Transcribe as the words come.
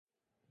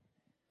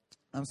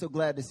I'm so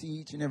glad to see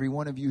each and every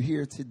one of you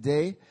here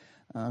today.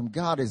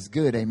 God is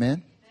good,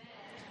 amen.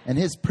 And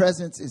his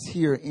presence is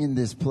here in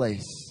this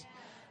place.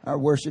 Our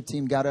worship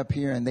team got up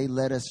here and they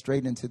led us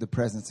straight into the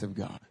presence of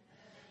God.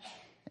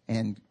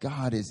 And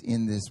God is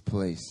in this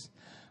place.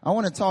 I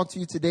want to talk to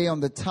you today on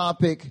the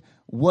topic,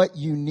 what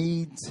you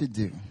need to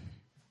do.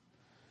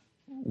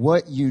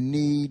 What you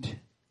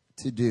need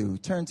to do.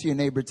 Turn to your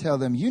neighbor, tell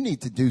them, you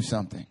need to do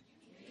something.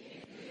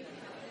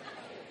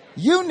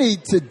 You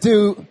need to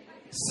do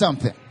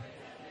something.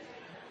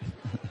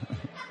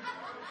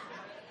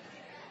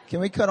 Can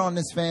we cut on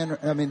this fan?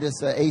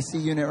 This AC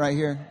unit right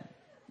here.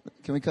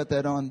 Can we cut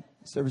that on,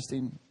 service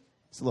team?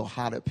 It's a little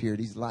hot up here.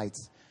 These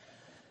lights.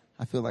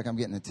 I feel like I'm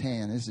getting a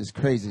tan. This is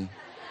crazy.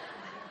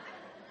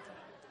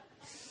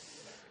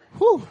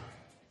 Whew.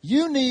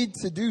 You need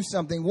to do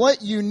something.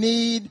 What you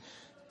need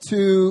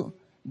to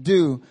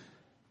do.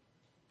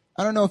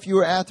 I don't know if you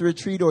were at the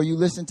retreat or you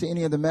listened to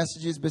any of the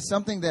messages, but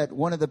something that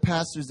one of the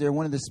pastors there,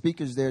 one of the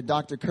speakers there,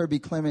 Dr. Kirby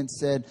Clements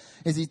said,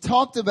 is he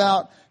talked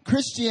about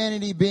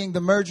Christianity being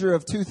the merger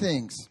of two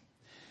things.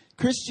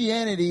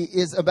 Christianity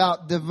is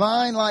about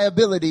divine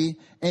liability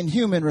and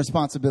human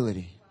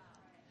responsibility.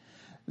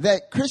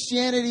 That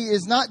Christianity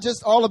is not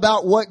just all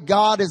about what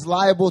God is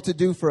liable to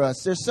do for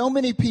us. There's so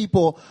many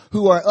people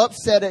who are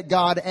upset at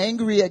God,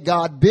 angry at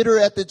God, bitter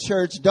at the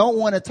church, don't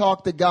want to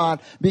talk to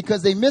God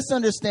because they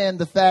misunderstand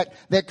the fact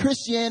that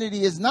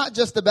Christianity is not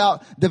just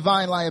about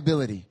divine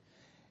liability.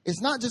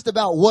 It's not just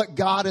about what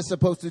God is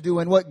supposed to do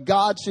and what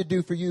God should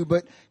do for you,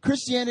 but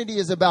Christianity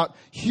is about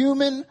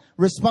human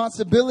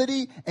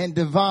responsibility and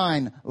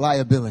divine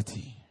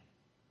liability.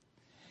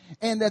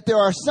 And that there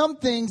are some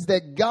things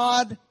that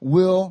God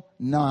will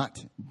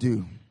not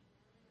do.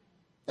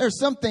 There are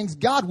some things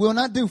God will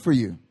not do for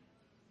you.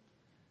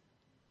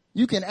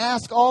 You can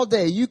ask all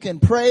day. You can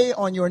pray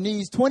on your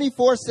knees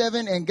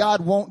 24/7 and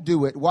God won't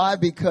do it. Why?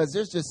 Because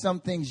there's just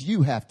some things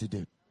you have to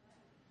do.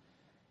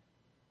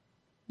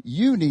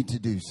 You need to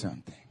do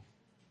something.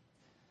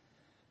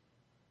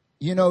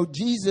 You know,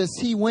 Jesus,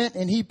 he went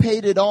and he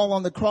paid it all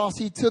on the cross.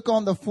 He took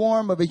on the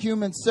form of a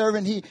human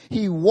servant.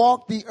 He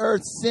walked the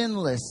earth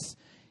sinless.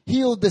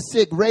 Healed the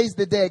sick, raised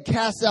the dead,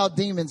 cast out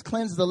demons,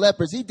 cleansed the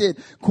lepers. He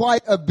did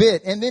quite a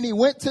bit. And then he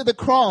went to the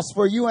cross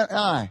for you and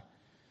I.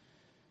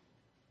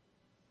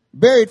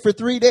 Buried for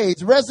 3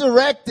 days,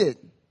 resurrected.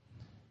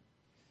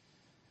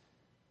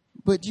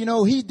 But you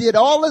know, he did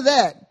all of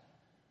that.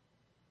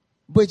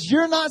 But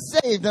you're not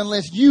saved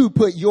unless you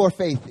put your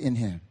faith in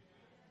him.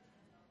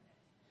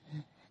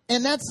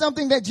 And that's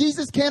something that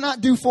Jesus cannot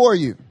do for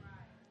you.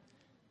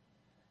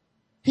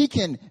 He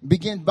can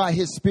begin by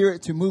his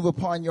spirit to move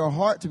upon your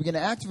heart, to begin to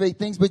activate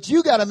things, but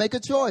you got to make a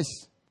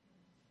choice.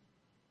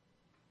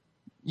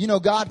 You know,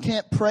 God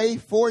can't pray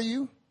for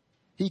you.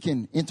 He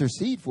can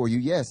intercede for you.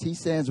 Yes, he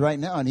stands right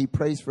now and he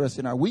prays for us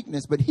in our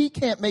weakness, but he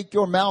can't make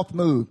your mouth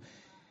move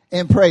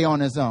and pray on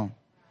his own.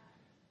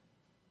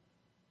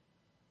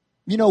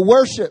 You know,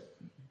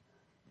 worship.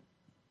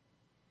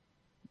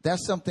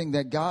 That's something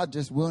that God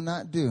just will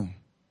not do.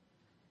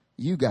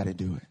 You got to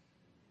do it.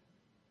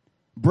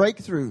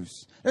 Breakthroughs.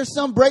 There's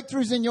some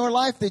breakthroughs in your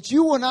life that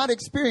you will not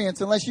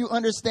experience unless you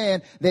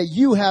understand that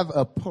you have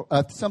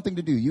something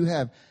to do. You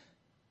have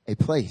a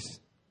place,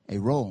 a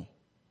role.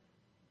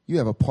 You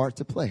have a part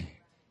to play.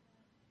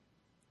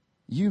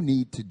 You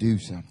need to do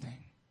something.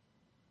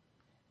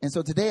 And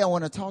so today I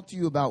want to talk to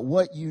you about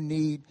what you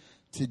need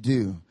to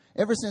do.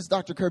 Ever since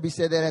Dr. Kirby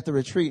said that at the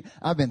retreat,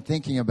 I've been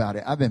thinking about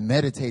it. I've been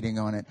meditating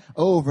on it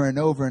over and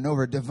over and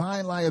over.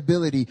 Divine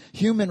liability,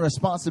 human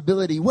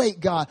responsibility. Wait,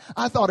 God,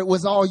 I thought it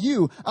was all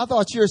you. I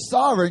thought you're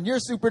sovereign. You're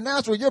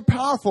supernatural. You're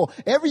powerful.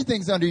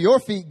 Everything's under your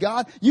feet,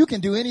 God. You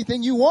can do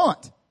anything you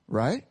want,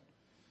 right?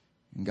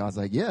 And God's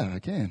like, yeah, I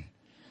can.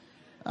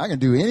 I can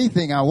do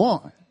anything I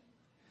want.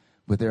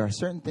 But there are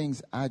certain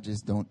things I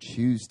just don't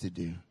choose to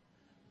do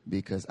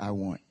because I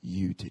want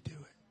you to do it.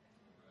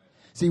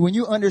 See, when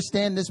you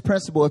understand this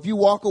principle, if you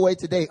walk away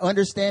today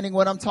understanding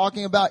what I'm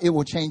talking about, it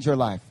will change your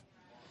life.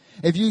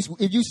 If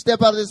you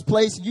step out of this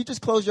place, you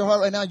just close your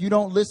heart right now, you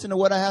don't listen to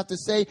what I have to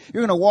say,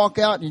 you're going to walk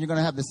out and you're going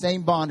to have the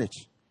same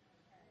bondage.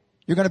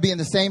 You're going to be in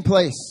the same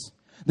place,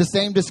 the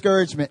same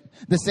discouragement,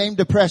 the same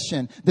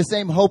depression, the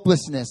same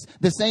hopelessness,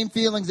 the same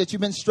feelings that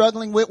you've been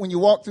struggling with. When you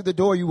walk through the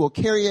door, you will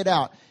carry it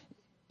out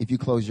if you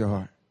close your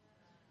heart.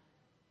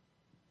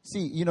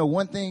 See, you know,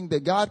 one thing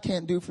that God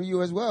can't do for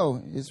you as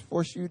well is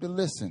force you to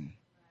listen.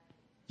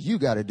 You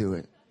got to do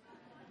it.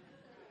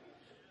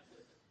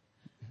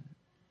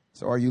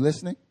 So are you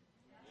listening?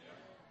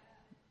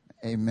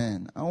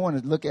 Amen. I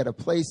want to look at a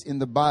place in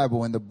the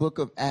Bible, in the book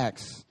of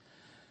Acts,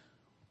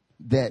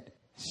 that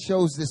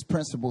shows this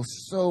principle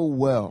so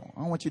well.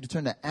 I want you to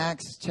turn to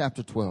Acts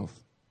chapter 12.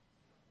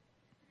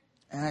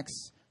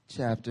 Acts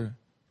chapter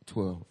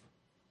 12.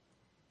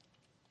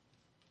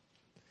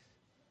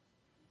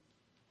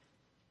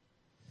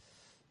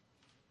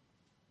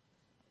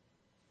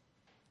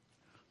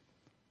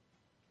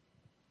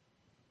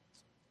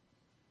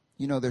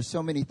 You know, there's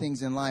so many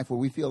things in life where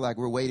we feel like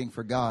we're waiting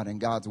for God and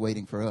God's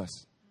waiting for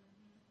us.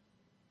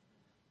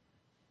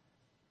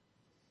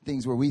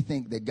 Things where we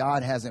think that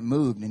God hasn't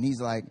moved, and he's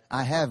like,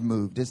 I have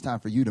moved. It's time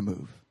for you to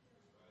move.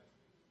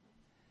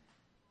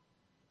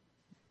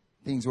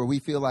 Things where we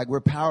feel like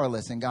we're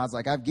powerless, and God's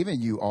like, I've given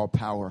you all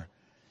power.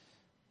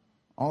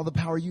 All the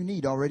power you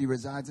need already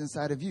resides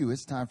inside of you.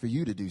 It's time for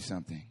you to do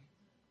something.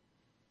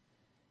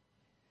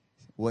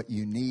 What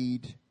you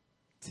need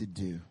to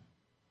do.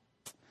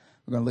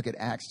 We're going to look at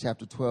Acts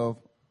chapter 12.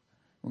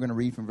 We're going to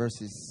read from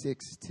verses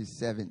 6 to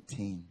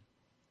 17.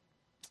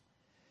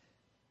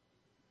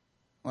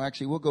 Well,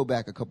 actually, we'll go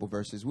back a couple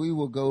verses. We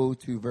will go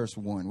to verse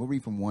 1. We'll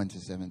read from 1 to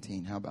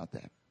 17. How about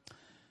that?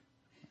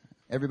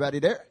 Everybody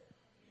there?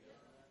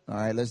 All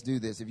right, let's do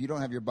this. If you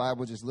don't have your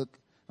Bible, just look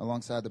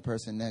alongside the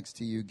person next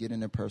to you, get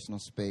in a personal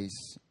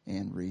space,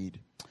 and read.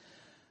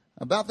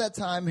 About that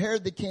time,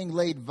 Herod the king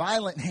laid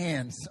violent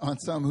hands on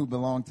some who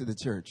belonged to the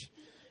church.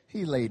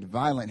 He laid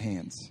violent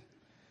hands.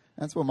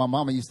 That's what my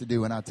mama used to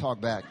do when I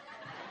talk back.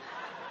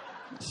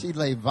 She'd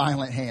lay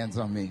violent hands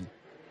on me.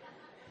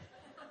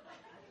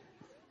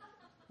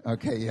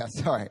 Okay, yeah,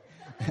 sorry.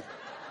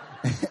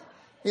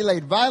 He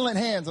laid violent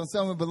hands on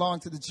some who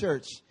belonged to the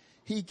church.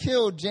 He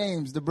killed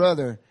James, the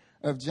brother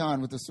of John,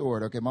 with a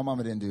sword. Okay, my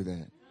mama didn't do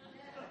that.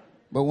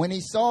 But when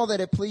he saw that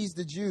it pleased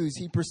the Jews,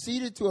 he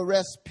proceeded to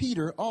arrest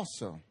Peter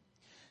also.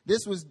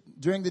 This was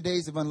during the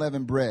days of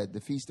unleavened bread, the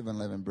feast of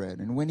unleavened bread.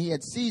 And when he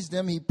had seized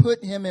him, he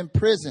put him in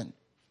prison,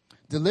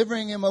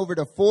 delivering him over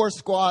to 4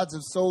 squads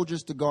of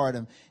soldiers to guard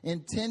him,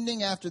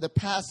 intending after the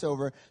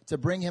Passover to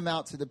bring him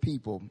out to the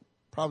people,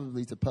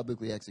 probably to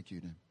publicly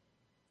execute him.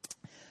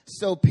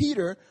 So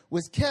Peter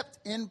was kept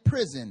in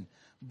prison,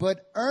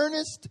 but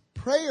earnest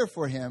prayer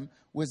for him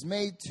was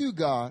made to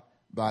God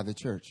by the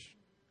church.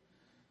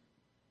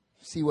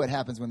 See what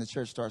happens when the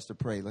church starts to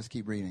pray. Let's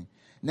keep reading.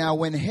 Now,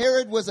 when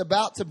Herod was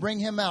about to bring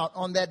him out,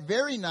 on that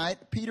very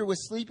night, Peter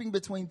was sleeping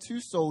between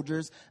 2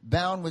 soldiers,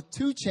 bound with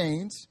 2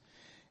 chains,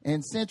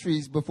 and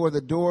sentries before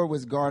the door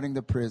was guarding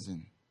the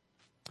prison.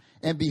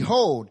 And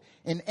behold,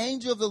 an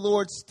angel of the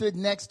Lord stood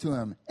next to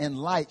him, and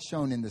light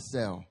shone in the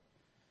cell.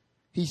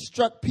 He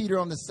struck Peter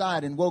on the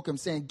side and woke him,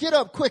 saying, "Get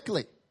up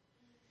quickly."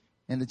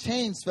 And the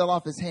chains fell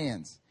off his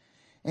hands.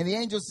 And the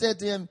angel said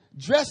to him,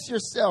 "Dress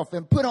yourself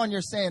and put on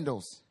your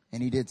sandals."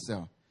 And he did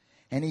so.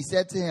 And he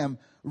said to him,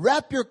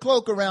 "Wrap your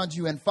cloak around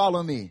you and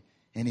follow me."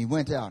 And he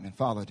went out and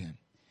followed him.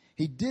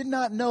 He did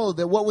not know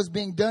that what was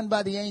being done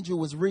by the angel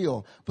was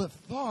real, but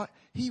thought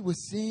he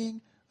was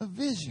seeing a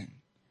vision.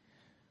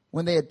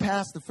 When they had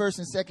passed the first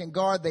and second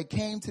guard, they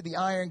came to the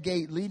iron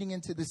gate leading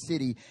into the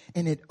city,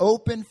 and it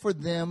opened for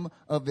them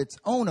of its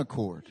own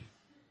accord.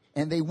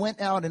 And they went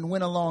out and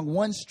went along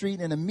one street,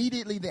 and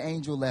immediately the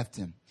angel left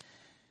him.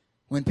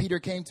 When Peter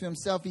came to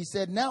himself, he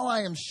said, "Now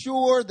I am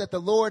sure that the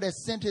Lord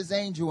has sent his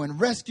angel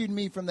and rescued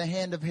me from the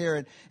hand of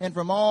Herod and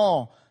from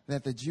all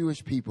that the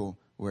Jewish people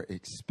were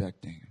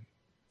expecting."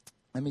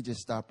 Let me just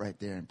stop right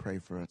there and pray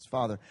for us.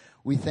 Father,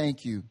 we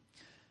thank you.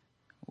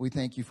 We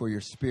thank you for your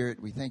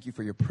spirit. We thank you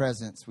for your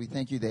presence. We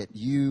thank you that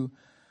you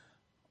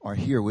are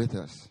here with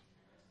us.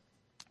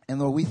 And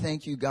Lord, we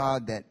thank you,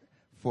 God, that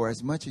for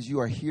as much as you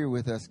are here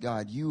with us,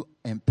 God, you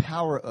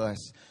empower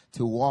us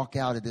to walk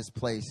out of this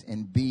place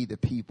and be the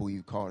people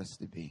you called us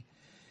to be.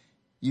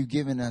 You've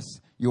given us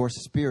your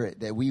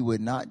spirit that we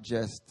would not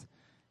just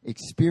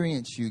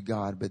experience you,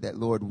 God, but that,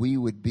 Lord, we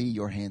would be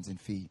your hands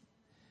and feet.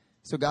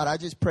 So, God, I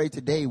just pray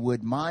today,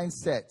 would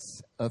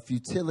mindsets of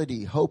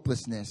futility,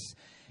 hopelessness,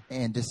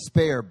 and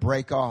despair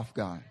break off,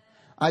 God.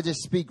 I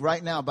just speak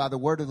right now by the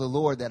word of the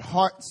Lord that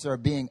hearts are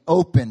being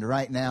opened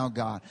right now,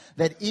 God.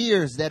 That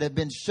ears that have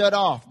been shut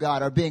off,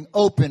 God, are being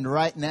opened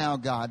right now,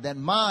 God. That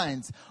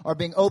minds are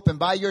being opened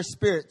by your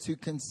spirit to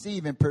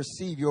conceive and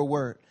perceive your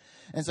word.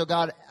 And so,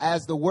 God,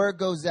 as the word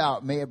goes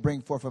out, may it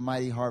bring forth a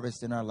mighty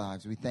harvest in our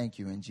lives. We thank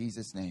you in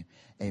Jesus' name.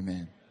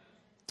 Amen.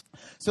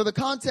 So the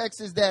context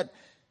is that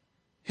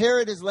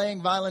Herod is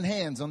laying violent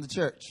hands on the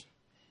church.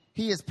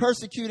 He is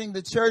persecuting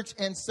the church,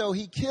 and so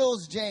he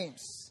kills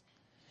James.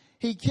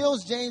 He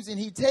kills James, and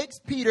he takes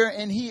Peter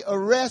and he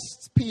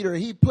arrests Peter.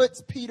 He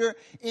puts Peter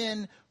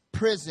in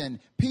prison.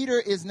 Peter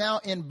is now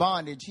in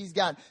bondage. He's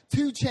got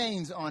 2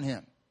 chains on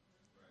him.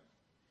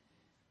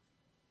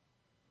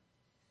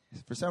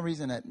 For some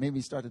reason, that made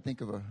me start to think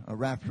of a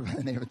rapper by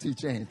the name of 2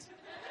 Chainz.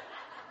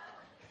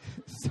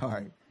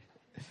 Sorry.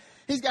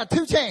 He's got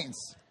 2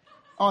 chains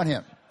on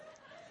him.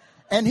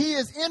 And he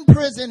is in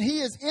prison.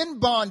 He is in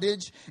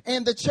bondage,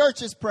 and the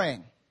church is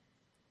praying.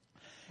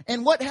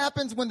 And what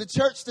happens when the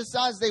church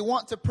decides they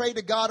want to pray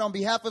to God on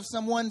behalf of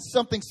someone?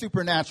 Something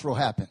supernatural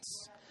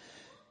happens.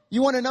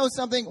 You want to know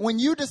something? When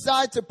you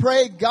decide to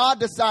pray, God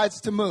decides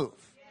to move.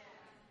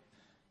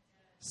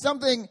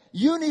 Something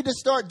you need to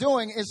start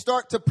doing is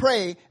start to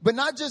pray, but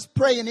not just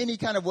pray in any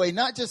kind of way,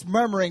 not just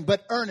murmuring,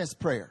 but earnest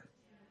prayer.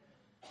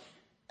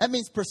 That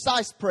means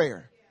precise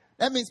prayer.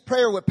 That means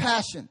prayer with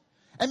passion.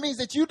 That means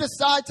that you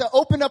decide to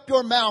open up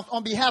your mouth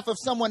on behalf of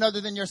someone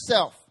other than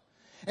yourself.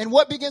 And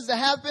what begins to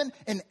happen?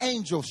 An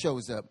angel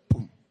shows up.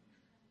 Boom.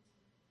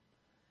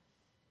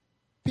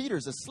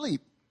 Peter's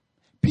asleep.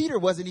 Peter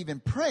wasn't even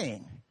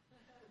praying.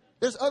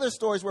 There's other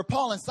stories where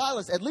Paul and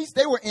Silas, at least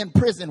they were in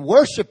prison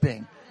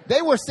worshiping.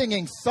 They were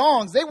singing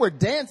songs. They were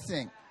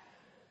dancing.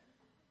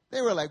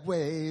 They were like,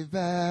 wave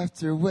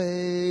after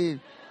wave.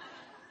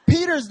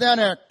 Peter's down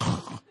there.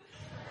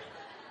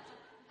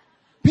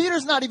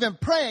 Peter's not even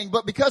praying,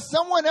 but because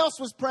someone else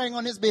was praying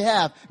on his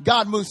behalf,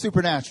 God moved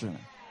supernaturally.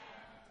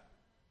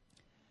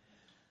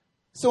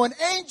 So an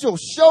angel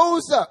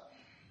shows up.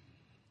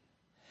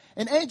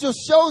 An angel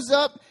shows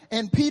up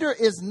and Peter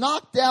is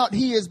knocked out.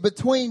 He is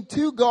between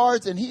two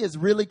guards and he is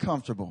really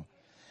comfortable.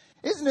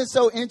 Isn't it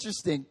so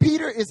interesting?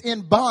 Peter is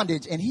in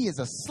bondage and he is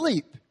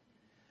asleep.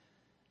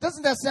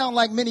 Doesn't that sound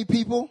like many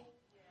people?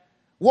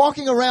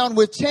 Walking around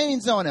with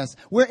chains on us.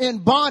 We're in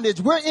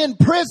bondage. We're in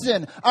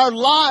prison. Our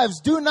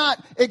lives do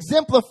not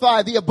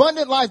exemplify the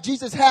abundant life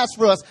Jesus has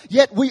for us,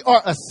 yet we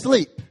are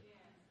asleep.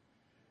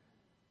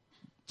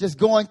 Just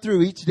going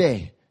through each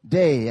day.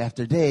 Day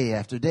after day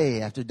after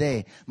day after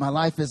day. My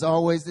life is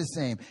always the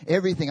same.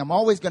 Everything. I'm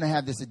always going to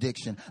have this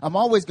addiction. I'm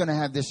always going to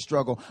have this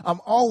struggle.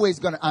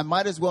 I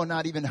might as well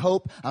not even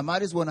hope. I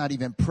might as well not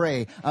even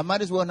pray. I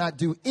might as well not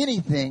do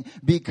anything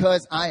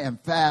because I am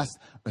fast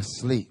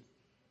asleep.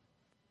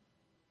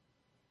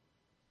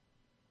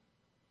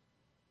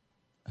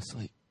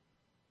 Asleep.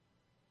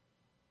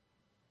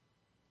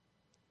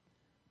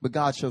 But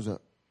God shows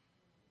up.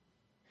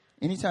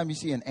 Anytime you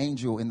see an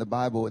angel in the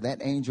Bible, that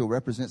angel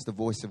represents the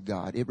voice of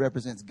God. It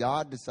represents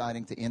God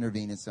deciding to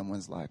intervene in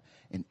someone's life.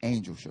 An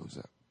angel shows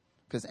up.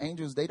 Because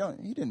angels,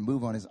 he didn't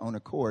move on his own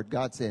accord.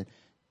 God said,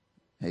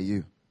 hey,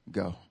 you,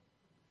 go.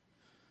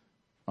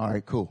 All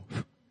right, cool.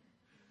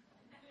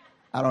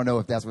 I don't know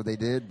if that's what they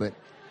did, but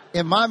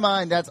in my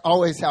mind, that's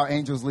always how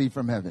angels leave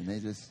from heaven. They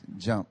just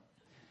jump.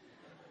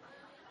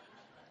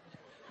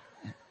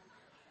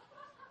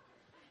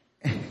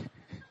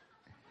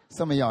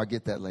 Some of y'all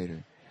get that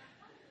later.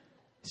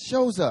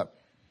 Shows up.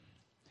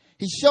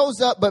 He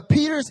shows up, but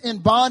Peter's in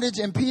bondage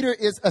and Peter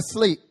is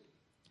asleep.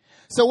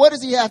 So what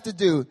does he have to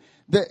do?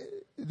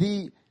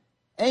 The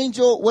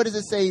angel, what does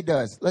it say he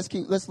does?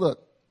 Let's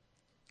look.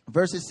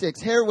 Verses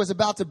 6. Herod was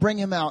about to bring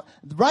him out.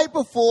 Right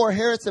before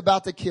Herod's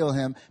about to kill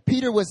him,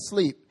 Peter was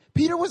asleep.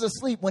 Peter was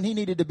asleep when he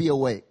needed to be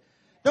awake.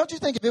 Don't you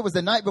think if it was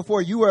the night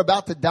before you were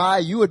about to die,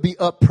 you would be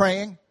up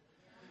praying?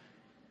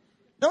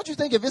 Don't you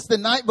think if it's the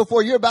night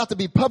before you're about to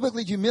be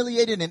publicly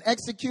humiliated and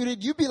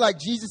executed, you'd be like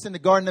Jesus in the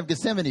Garden of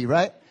Gethsemane,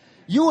 right?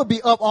 You would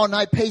be up all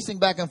night pacing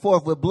back and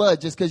forth with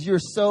blood just because you're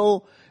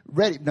so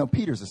ready. No,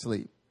 Peter's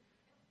asleep.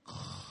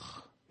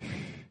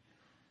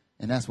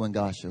 And that's when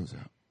God shows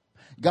up.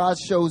 God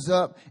shows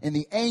up and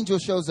the angel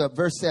shows up.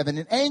 Verse 7,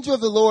 an angel of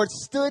the Lord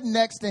stood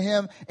next to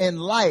him and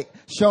light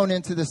shone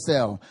into the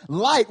cell.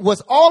 Light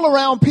was all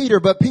around Peter,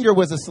 but Peter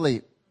was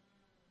asleep.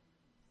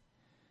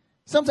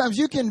 Sometimes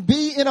you can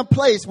be in a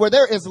place where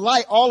there is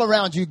light all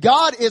around you.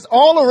 God is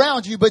all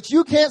around you, but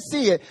you can't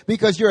see it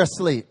because you're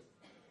asleep.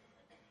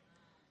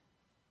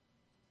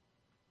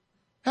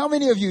 How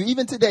many of you,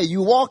 even today,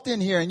 you walked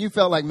in here and you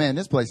felt like, man,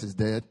 this place is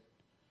dead.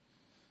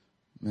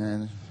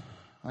 Man,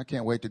 I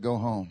can't wait to go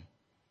home,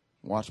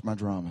 watch my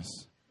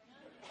dramas.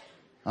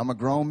 I'm a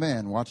grown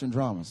man watching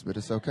dramas, but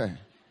it's okay.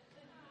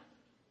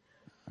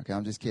 Okay,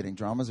 I'm just kidding.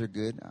 Dramas are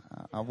good.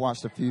 I've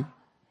watched a few.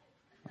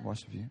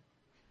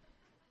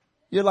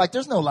 You're like,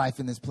 there's no life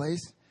in this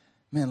place.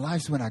 Man,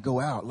 life's when I go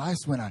out.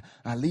 Life's when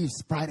I leave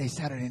Friday,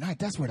 Saturday night.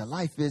 That's where the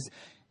life is.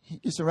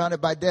 You're surrounded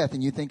by death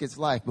and you think it's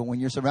life. But when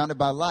you're surrounded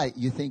by light,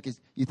 you think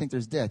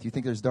there's death. You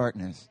think there's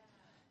darkness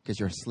because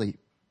you're asleep.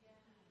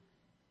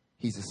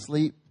 He's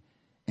asleep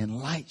and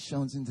light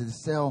shines into the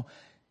cell.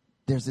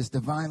 There's this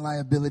divine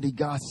liability.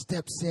 God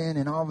steps in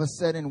and all of a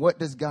sudden, what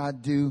does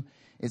God do?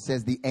 It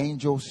says the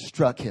angel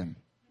struck him.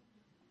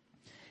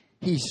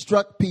 He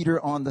struck Peter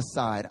on the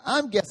side.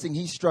 I'm guessing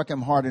he struck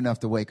him hard enough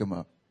to wake him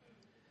up,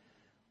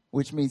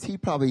 which means he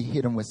probably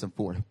hit him with some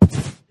force.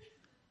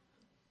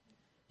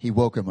 He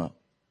woke him up.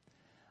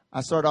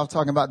 I started off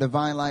talking about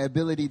divine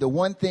liability. The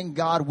one thing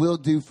God will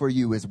do for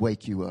you is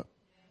wake you up.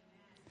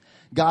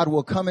 God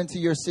will come into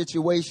your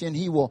situation.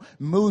 He will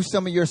move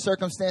some of your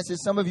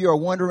circumstances. Some of you are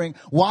wondering,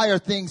 why are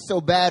things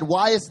so bad?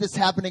 Why is this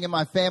happening in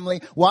my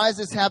family? Why is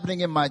this happening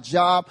in my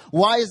job?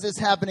 Why is this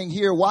happening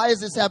here? Why is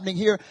this happening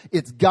here?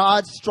 It's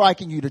God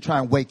striking you to try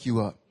and wake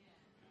you up.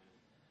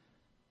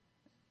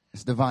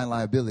 It's divine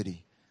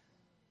liability.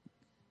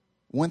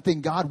 One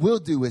thing God will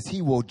do is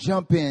he will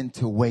jump in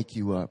to wake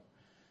you up.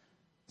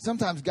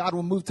 Sometimes God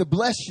will move to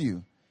bless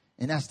you,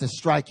 and that's to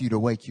strike you to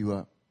wake you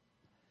up.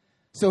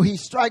 So he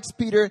strikes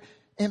Peter.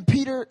 And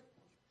Peter,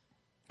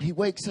 he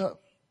wakes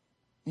up,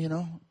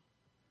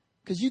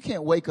 because you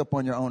can't wake up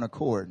on your own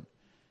accord.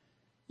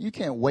 You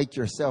can't wake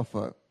yourself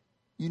up.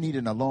 You need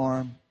an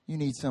alarm. You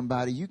need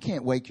somebody. You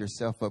can't wake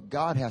yourself up.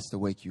 God has to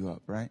wake you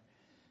up, right?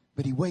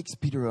 But he wakes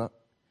Peter up.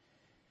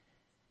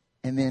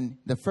 And then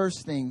the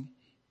first thing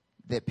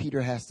that Peter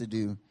has to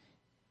do,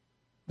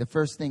 the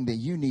first thing that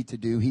you need to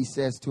do, he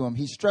says to him,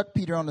 he struck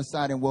Peter on the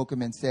side and woke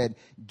him and said,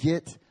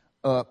 get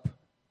up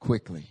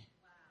quickly.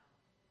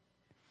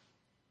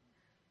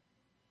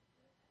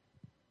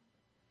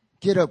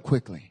 Get up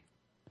quickly.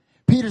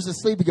 Peter's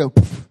asleep. We go,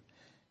 poof.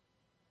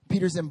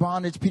 Peter's in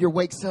bondage. Peter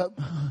wakes up.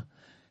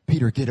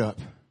 Peter, get up.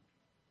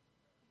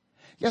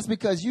 Yes,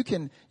 because you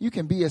can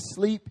be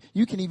asleep.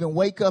 You can even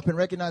wake up and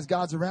recognize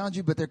God's around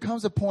you. But there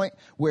comes a point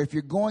where if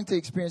you're going to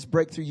experience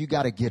breakthrough, you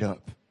got to get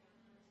up.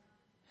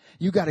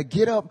 You got to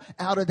get up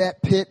out of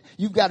that pit.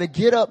 You've got to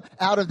get up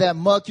out of that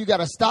muck. You got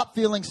to stop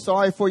feeling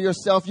sorry for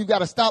yourself. You got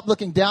to stop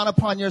looking down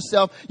upon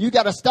yourself. You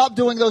got to stop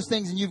doing those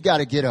things, and you've got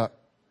to get up.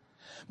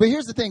 But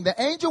here's the thing. The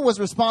angel was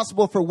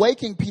responsible for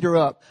waking Peter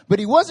up, but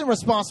he wasn't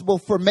responsible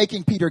for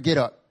making Peter get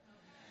up.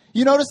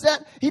 You notice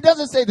that? He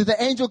doesn't say that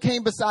the angel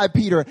came beside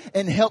Peter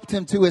and helped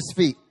him to his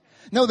feet.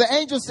 No, the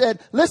angel said,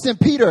 listen,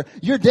 Peter,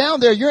 you're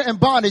down there. You're in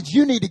bondage.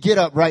 You need to get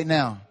up right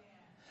now.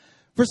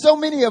 For so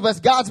many of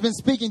us, God's been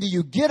speaking to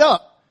you. Get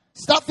up.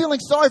 Stop feeling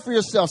sorry for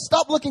yourself.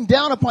 Stop looking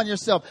down upon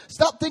yourself.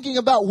 Stop thinking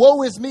about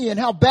woe is me and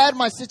how bad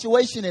my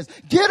situation is.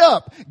 Get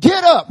up.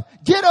 Get up.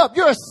 Get up.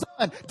 You're a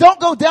son. Don't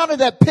go down to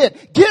that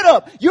pit. Get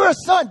up. You're a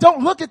son.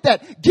 Don't look at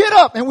that. Get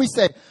up. And we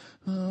say,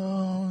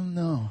 oh,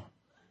 no.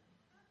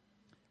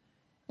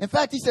 In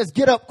fact, he says,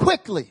 get up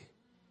quickly.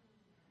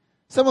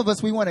 Some of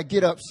us, we want to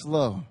get up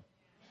slow.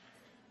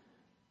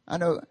 I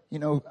know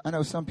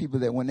some people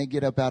that when they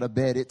get up out of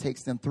bed, it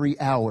takes them 3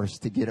 hours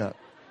to get up.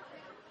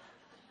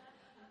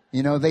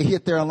 You know, they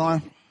hit their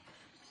alarm.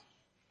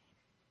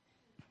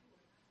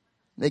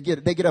 They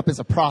get up as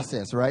a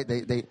process, right?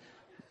 They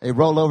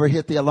roll over,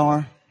 hit the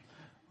alarm,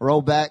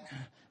 roll back,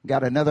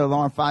 got another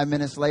alarm 5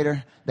 minutes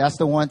later. That's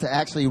the one to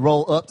actually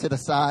roll up to the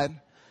side.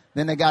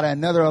 Then they got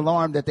another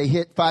alarm that they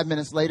hit 5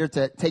 minutes later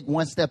to take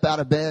one step out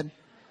of bed.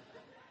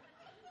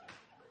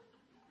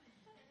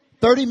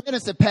 30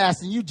 minutes have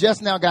passed and you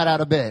just now got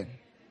out of bed.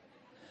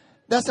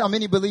 That's how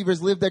many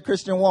believers live their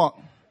Christian walk.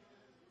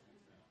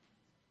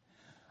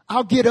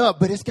 I'll get up,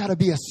 but it's got to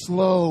be a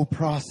slow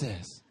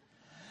process.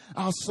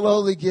 I'll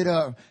slowly get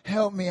up.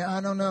 Help me.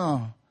 I don't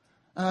know.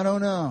 I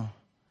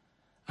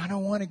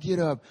don't want to get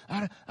up.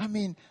 I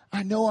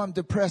know I'm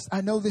depressed.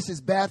 I know this is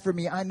bad for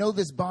me. I know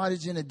this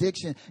bondage and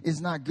addiction is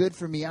not good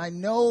for me. I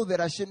know that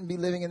I shouldn't be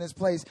living in this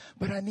place,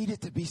 but I need it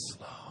to be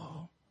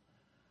slow.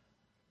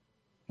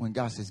 When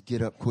God says,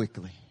 get up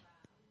quickly.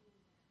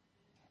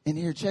 And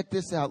here, check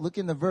this out. Look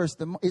in the verse.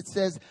 It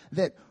says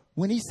that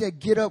when he said,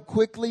 get up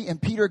quickly, and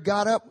Peter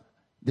got up,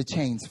 the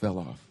chains fell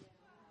off.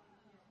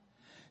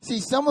 See,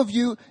 some of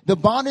you, the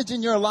bondage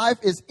in your life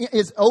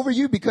is over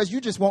you because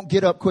you just won't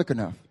get up quick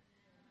enough.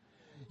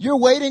 You're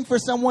waiting for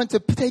someone to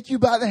take you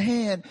by the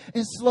hand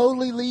and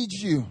slowly lead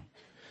you.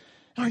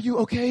 Are you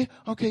okay?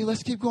 Okay,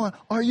 let's keep going.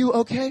 Are you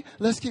okay?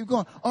 Let's keep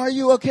going. Are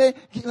you okay?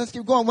 Let's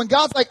keep going. When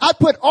God's like, I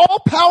put all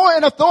power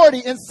and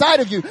authority inside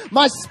of you.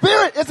 My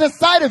spirit is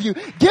inside of you.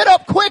 Get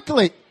up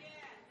quickly.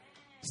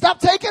 Stop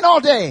taking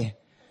all day.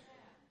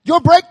 Your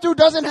breakthrough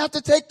doesn't have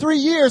to take 3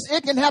 years.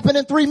 It can happen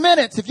in 3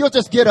 minutes if you'll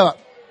just get up.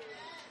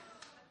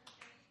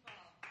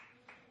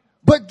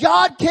 But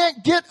God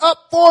can't get up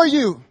for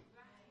you.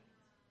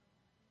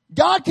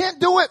 God can't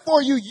do it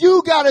for you.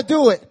 You got to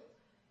do it.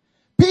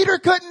 Peter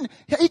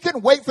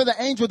couldn't wait for the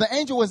angel. The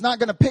angel was not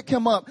going to pick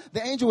him up.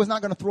 The angel was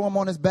not going to throw him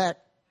on his back.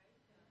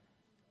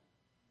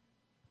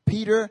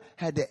 Peter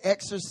had to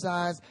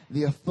exercise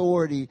the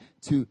authority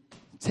to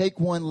take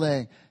one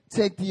leg,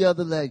 take the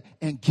other leg,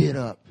 and get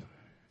up.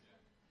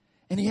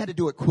 And he had to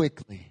do it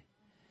quickly.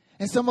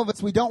 And some of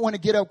us, we don't want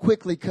to get up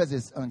quickly because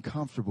it's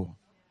uncomfortable.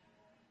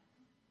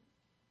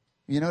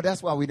 You know,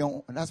 that's why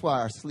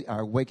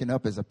our waking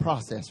up is a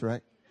process,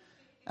 right?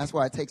 That's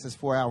why it takes us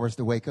 4 hours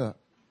to wake up.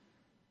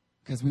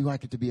 Because we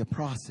like it to be a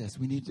process.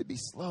 We need to be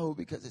slow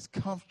because it's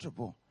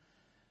comfortable.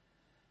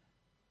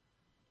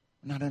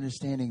 Not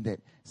understanding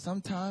that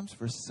sometimes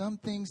for some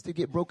things to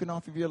get broken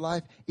off of your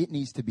life, it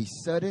needs to be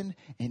sudden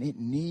and it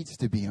needs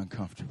to be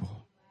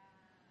uncomfortable.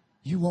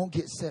 You won't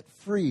get set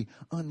free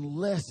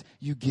unless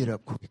you get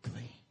up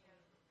quickly.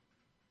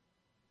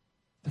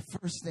 The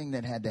first thing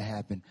that had to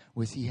happen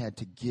was he had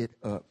to get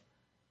up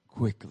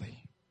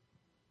quickly.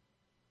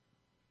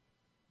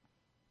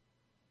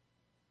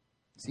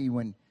 See,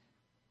 when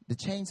the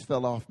chains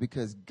fell off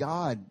because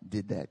God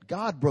did that.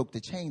 God broke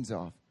the chains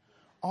off.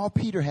 All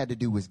Peter had to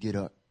do was get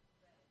up.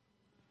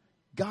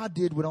 God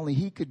did what only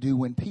he could do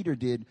when Peter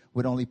did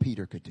what only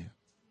Peter could do.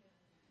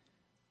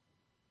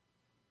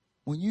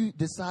 When you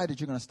decide that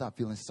you're going to stop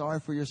feeling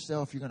sorry for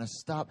yourself, you're going to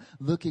stop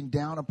looking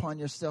down upon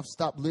yourself,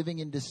 stop living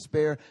in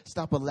despair,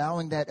 stop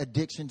allowing that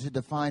addiction to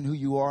define who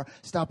you are,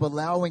 stop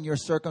allowing your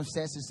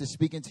circumstances to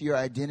speak into your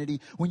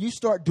identity. When you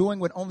start doing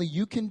what only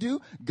you can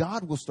do,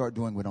 God will start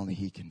doing what only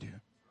he can do.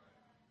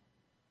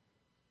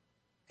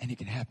 And it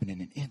can happen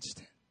in an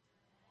instant.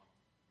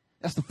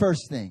 That's the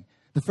first thing.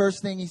 The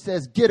first thing he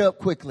says, get up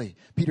quickly.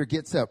 Peter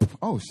gets up.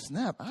 Oh,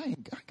 snap. I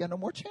got no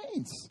more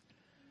chains.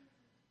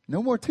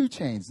 No more 2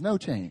 chains, no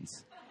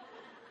chains.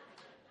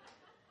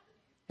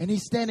 And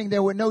he's standing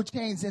there with no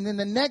chains. And then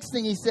the next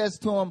thing he says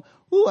to him,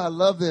 ooh, I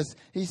love this.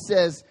 He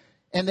says,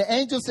 and the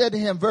angel said to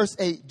him, verse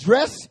 8,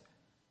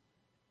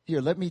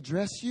 let me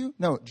dress you.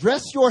 No,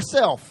 dress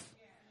yourself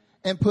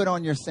and put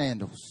on your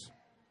sandals.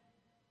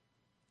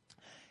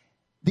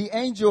 The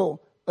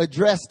angel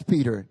addressed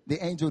Peter.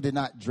 The angel did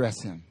not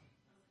dress him.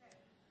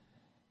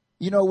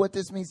 You know what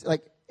this means?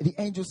 Like the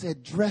angel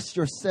said, dress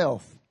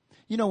yourself.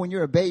 You know, when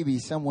you're a baby,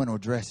 someone will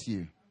dress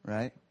you,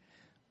 right?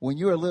 When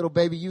you're a little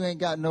baby, you ain't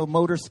got no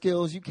motor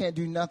skills. You can't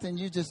do nothing.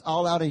 You just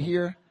all out of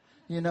here,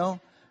 you know.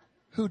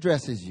 Who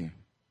dresses you?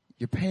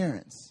 Your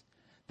parents.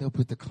 They'll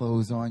put the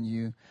clothes on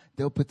you.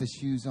 They'll put the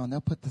shoes on.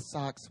 They'll put the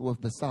socks. Well,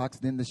 the socks,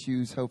 then the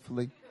shoes,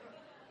 hopefully.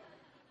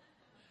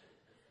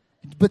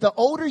 But the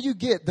older you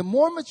get, the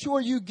more mature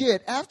you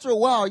get, after a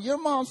while,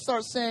 your mom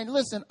starts saying,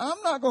 listen,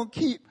 I'm not going to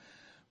keep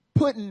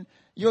putting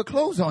your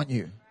clothes on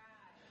you.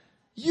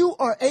 You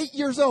are 8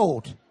 years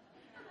old.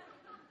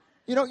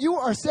 You know, you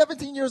are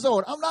 17 years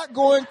old. I'm not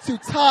going to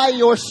tie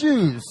your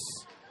shoes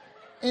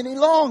any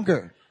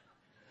longer.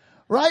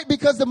 Right?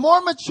 Because the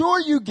more mature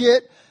you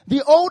get,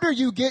 the older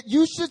you get,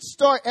 you should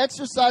start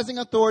exercising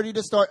authority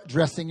to start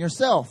dressing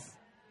yourself.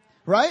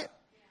 Right?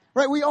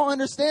 Right? We all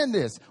understand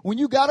this. When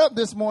you got up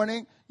this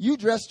morning, you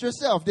dressed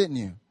yourself, didn't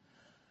you?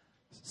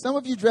 Some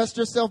of you dressed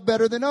yourself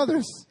better than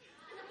others.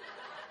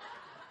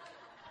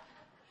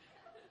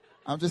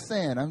 I'm just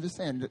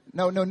saying.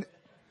 No.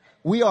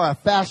 We are a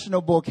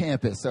fashionable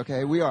campus,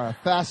 okay? We are a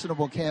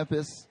fashionable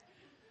campus.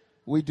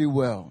 We do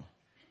well.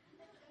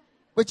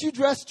 But you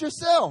dressed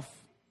yourself.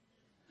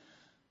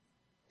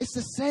 It's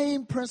the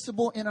same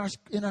principle in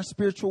our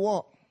spiritual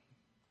walk.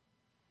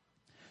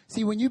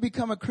 See, when you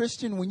become a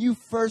Christian, when you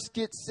first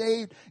get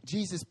saved,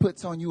 Jesus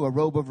puts on you a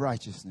robe of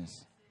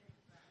righteousness.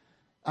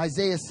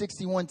 Isaiah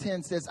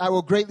 61:10 says, I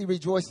will greatly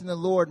rejoice in the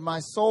Lord. My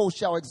soul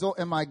shall exult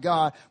in my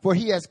God, for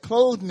he has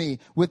clothed me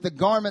with the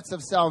garments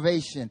of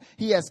salvation.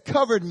 He has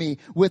covered me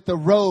with the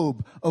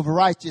robe of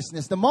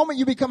righteousness. The moment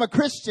you become a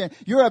Christian,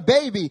 you're a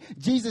baby.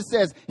 Jesus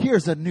says,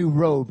 here's a new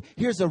robe.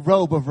 Here's a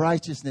robe of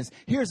righteousness.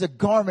 Here's a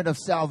garment of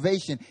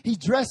salvation. He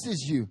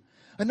dresses you.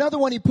 Another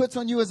one he puts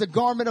on you is a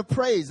garment of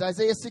praise.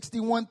 Isaiah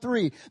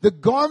 61:3, the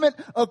garment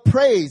of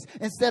praise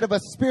instead of a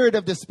spirit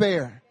of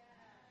despair.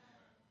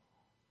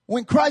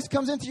 When Christ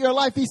comes into your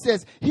life, he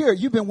says, here,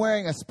 you've been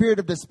wearing a spirit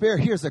of despair.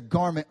 Here's a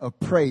garment of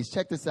praise.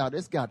 Check this out.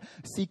 It's got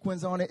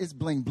sequins on it. It's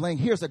bling, bling.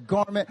 Here's a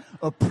garment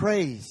of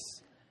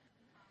praise.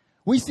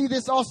 We see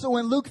this also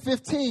in Luke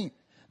 15.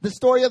 The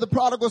story of the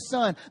prodigal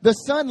son. The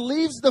son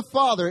leaves the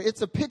father.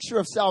 It's a picture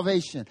of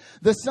salvation.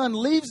 The son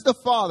leaves the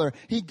father.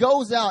 He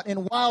goes out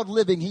in wild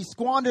living. He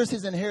squanders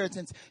his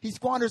inheritance. He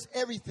squanders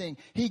everything.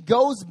 He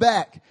goes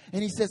back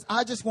and he says,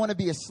 I just want to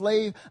be a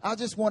slave. I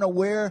just want to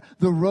wear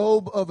the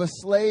robe of a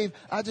slave.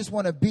 I just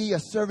want to be a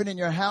servant in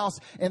your house.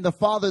 And the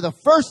father, the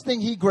first thing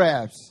he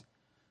grabs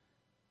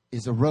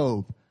is a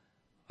robe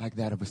like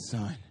that of a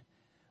son,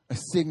 a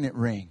signet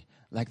ring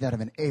like that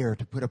of an heir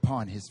to put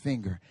upon his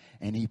finger,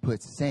 and he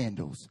puts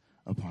sandals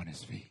upon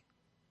his feet.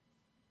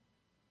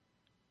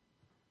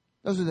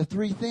 Those are the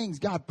three things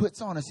God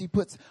puts on us. He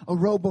puts a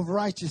robe of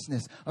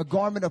righteousness, a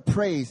garment of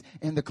praise,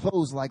 and the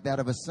clothes like that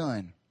of a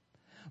son.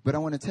 But I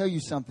want to tell you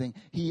something.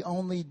 He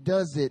only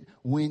does it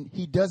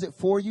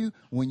for you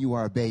when you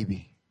are a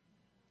baby.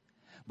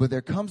 But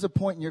there comes a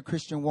point in your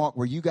Christian walk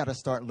where you got to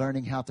start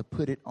learning how to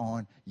put it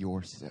on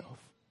yourself.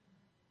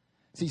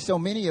 See, so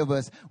many of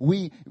us,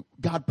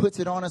 God puts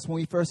it on us when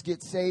we first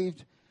get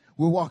saved.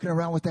 We're walking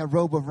around with that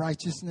robe of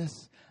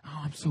righteousness.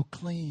 Oh, I'm so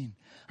clean.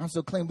 I'm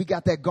so clean. We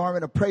got that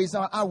garment of praise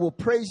on. I will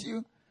praise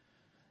you.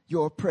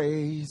 Your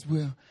praise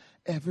will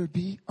ever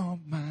be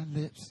on my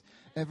lips.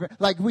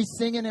 Like we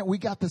singing it, we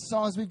got the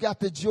songs, we've got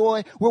the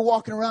joy. We're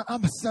walking around.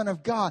 I'm a son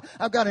of God.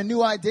 I've got a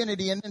new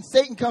identity. And then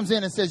Satan comes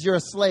in and says, you're a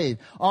slave.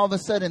 All of a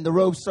sudden, the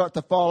robes start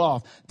to fall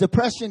off.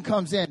 Depression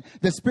comes in.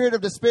 The spirit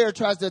of despair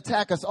tries to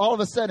attack us. All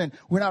of a sudden,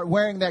 we're not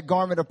wearing that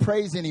garment of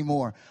praise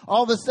anymore.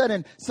 All of a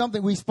sudden,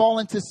 we fall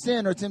into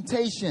sin or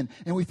temptation.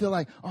 And we feel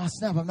like, oh,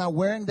 snap, I'm not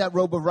wearing that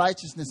robe of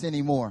righteousness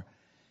anymore.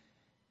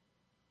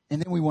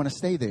 And then we want to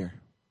stay there.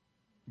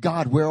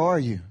 God, where are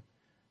you?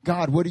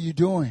 God, what are you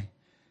doing?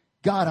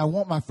 God, I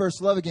want my first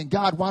love again.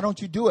 God, why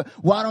don't you do it?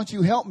 Why don't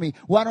you help me?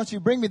 Why don't you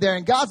bring me there?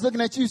 And God's looking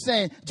at you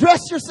saying, dress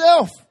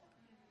yourself.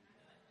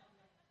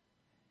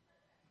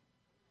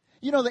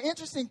 You know, the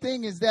interesting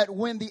thing is that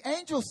when the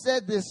angel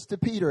said this to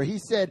Peter, he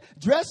said,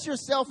 dress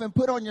yourself and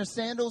put on your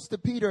sandals to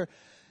Peter.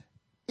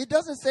 It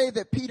doesn't say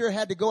that Peter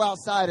had to go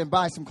outside and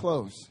buy some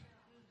clothes.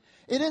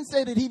 It didn't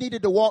say that he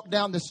needed to walk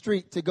down the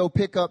street to go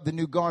pick up the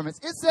new garments.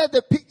 It said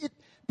that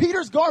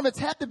Peter's garments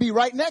had to be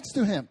right next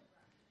to him.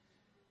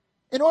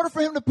 In order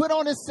for him to put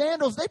on his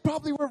sandals, they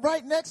probably were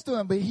right next to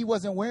him, but he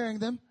wasn't wearing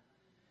them.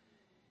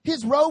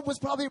 His robe was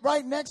probably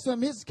right next to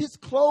him. His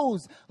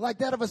clothes, like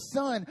that of a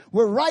son,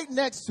 were right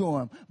next to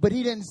him, but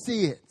he didn't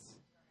see it.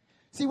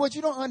 See, what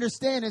you don't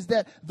understand is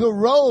that the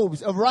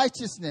robes of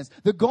righteousness,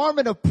 the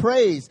garment of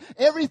praise,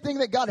 everything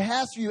that God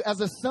has for you as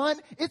a son,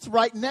 it's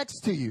right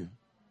next to you.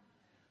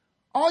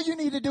 All you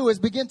need to do is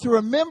begin to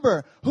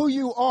remember who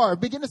you are.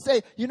 Begin to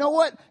say, you know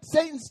what?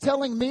 Satan's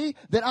telling me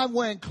that I'm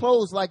wearing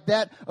clothes like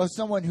that of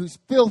someone who's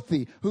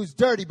filthy, who's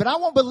dirty. But I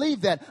won't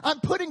believe that. I'm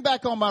putting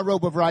back on my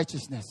robe of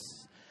righteousness.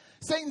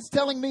 Satan's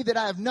telling me that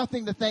I have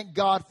nothing to thank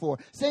God for.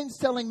 Satan's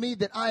telling me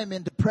that I am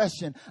in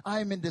depression.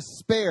 I am in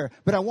despair.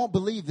 But I won't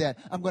believe that.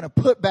 I'm going to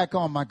put back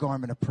on my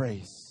garment of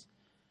praise.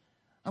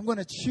 I'm going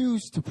to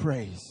choose to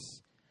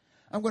praise.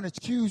 I'm going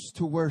to choose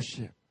to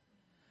worship.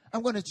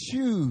 I'm going to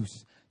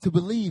choose to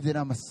believe that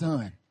I'm a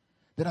son,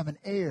 that I'm an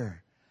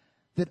heir,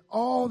 that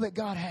all that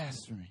God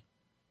has for me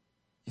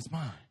is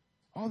mine.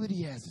 All that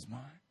he has is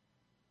mine.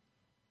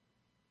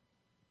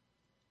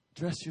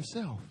 Dress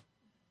yourself.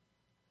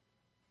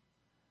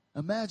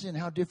 Imagine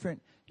how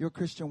different your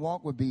Christian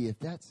walk would be if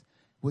that's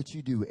what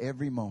you do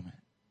every moment.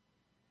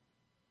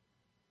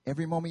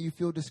 Every moment you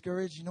feel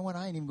discouraged, you know what?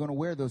 I ain't even going to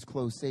wear those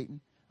clothes,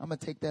 Satan. I'm going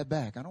to take that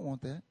back. I don't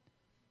want that.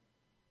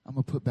 I'm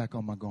going to put back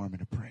on my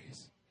garment of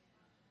praise.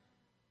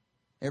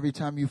 Every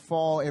time you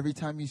fall, every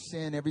time you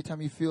sin, every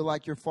time you feel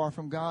like you're far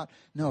from God,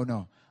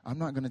 no, I'm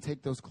not going to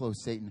take those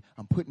clothes, Satan.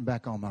 I'm putting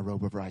back on my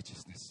robe of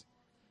righteousness.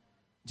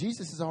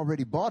 Jesus has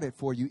already bought it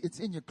for you. It's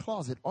in your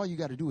closet. All you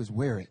got to do is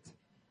wear it.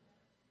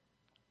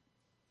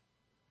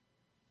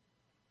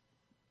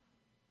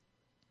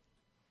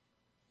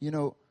 You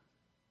know,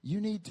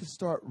 you need to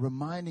start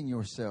reminding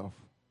yourself.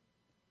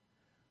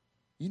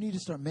 You need to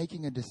start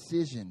making a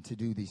decision to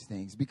do these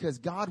things because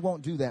God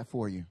won't do that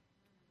for you.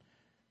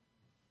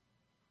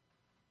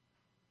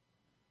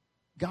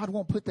 God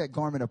won't put that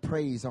garment of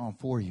praise on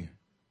for you.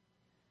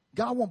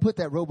 God won't put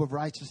that robe of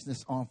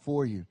righteousness on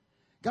for you.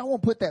 God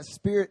won't put that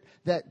spirit,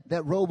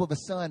 that robe of a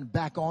son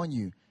back on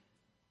you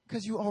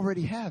because you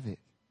already have it.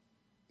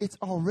 It's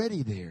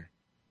already there.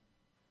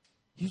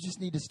 You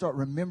just need to start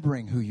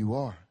remembering who you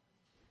are.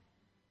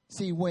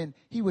 See, when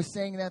he was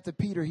saying that to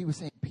Peter, he was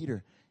saying,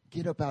 Peter,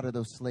 get up out of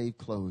those slave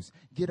clothes.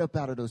 Get up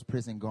out of those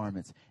prison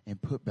garments and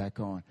put back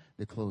on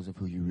the clothes of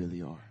who you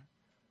really are.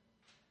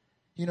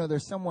 You know,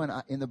 there's someone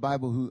in the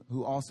Bible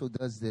who also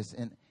does this,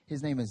 and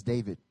his name is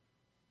David,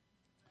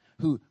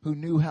 who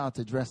knew how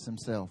to dress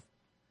himself.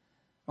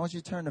 I want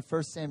you to turn to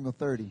 1 Samuel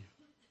 30.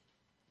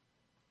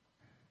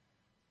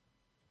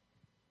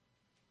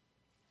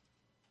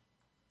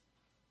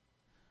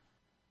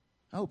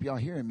 I hope y'all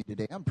hearing me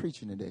today. I'm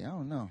preaching today. I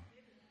don't know.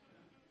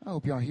 I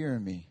hope y'all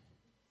hearing me.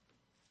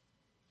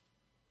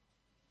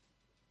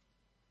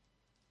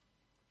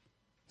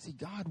 See,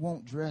 God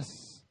won't dress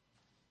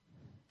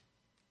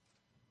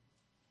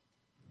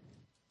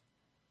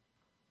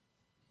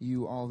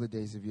you all the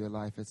days of your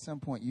life. At some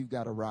point, you've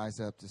got to rise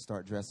up to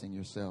start dressing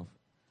yourself.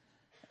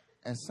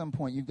 At some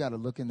point, you've got to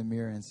look in the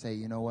mirror and say,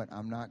 you know what?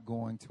 I'm not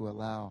going to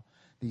allow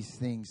these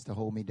things to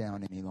hold me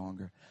down any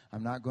longer.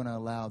 I'm not going to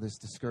allow this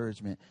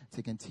discouragement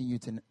to continue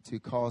to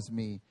cause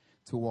me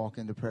to walk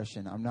in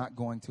depression. I'm not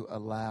going to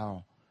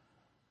allow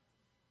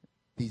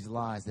these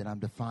lies that I'm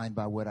defined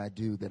by what I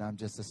do, that I'm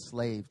just a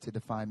slave to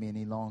define me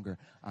any longer.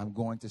 I'm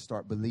going to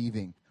start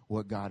believing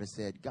what God has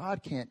said.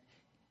 God can't,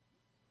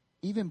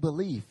 even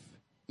belief,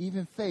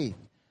 even faith,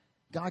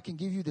 God can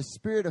give you the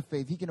spirit of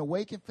faith. He can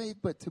awaken faith,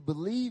 but to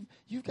believe,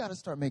 you've got to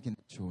start making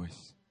a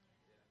choice.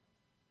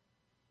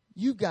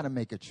 You've got to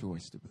make a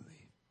choice to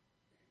believe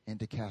and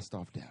to cast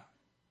off doubt.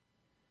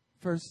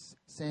 1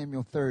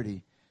 Samuel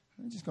 30.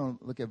 I'm just going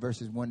to look at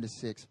verses 1 to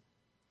 6.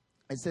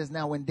 It says,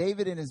 now when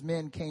David and his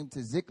men came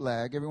to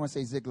Ziklag, everyone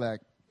say Ziklag.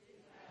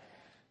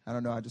 I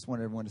don't know, I just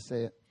want everyone to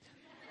say it.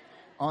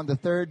 On the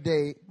third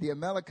day, the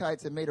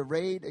Amalekites had made a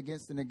raid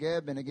against the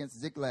Negeb and against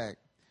Ziklag.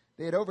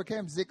 They had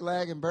overcome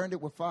Ziklag and burned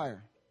it with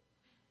fire,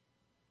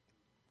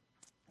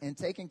 and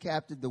taken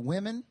captive the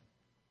women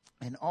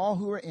and all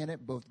who were in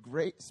it, both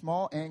great,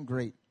 small and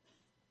great.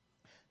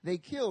 They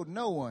killed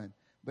no one,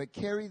 but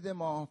carried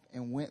them off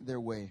and went their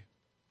way.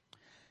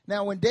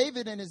 Now, when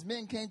David and his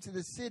men came to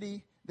the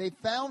city, they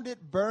found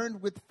it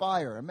burned with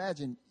fire.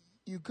 Imagine,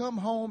 you come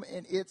home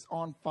and it's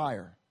on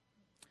fire.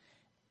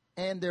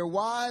 And their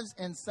wives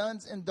and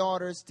sons and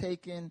daughters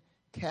taken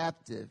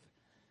captive.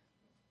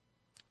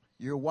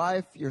 Your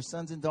wife, your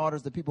sons and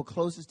daughters, the people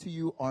closest to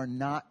you are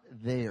not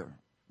there.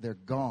 They're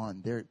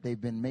gone.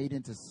 They've been made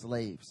into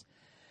slaves.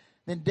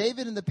 Then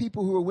David and the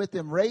people who were with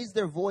him raised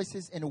their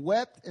voices and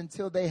wept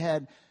until they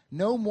had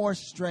no more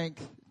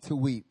strength to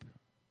weep.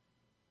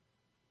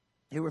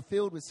 They were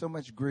filled with so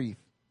much grief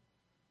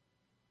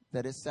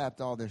that it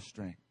sapped all their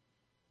strength.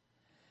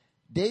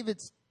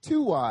 David's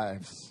two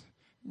wives,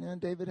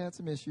 David had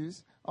some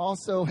issues,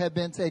 also had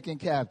been taken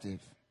captive.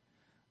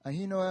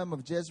 Ahinoam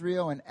of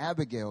Jezreel and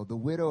Abigail, the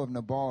widow of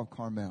Nabal of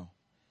Carmel.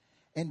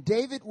 And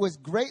David was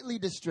greatly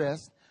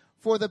distressed,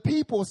 for the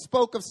people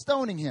spoke of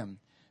stoning him,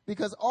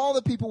 because all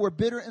the people were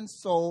bitter in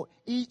soul,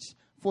 each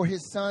for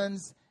his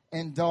sons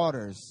and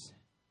daughters.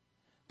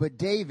 But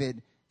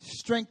David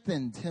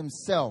strengthened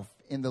himself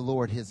in the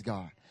Lord his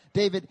God.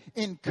 David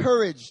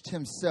encouraged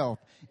himself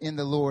in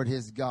the Lord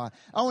his God.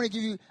 I want to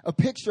give you a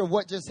picture of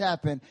what just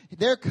happened.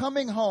 They're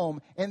coming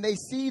home and they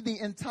see the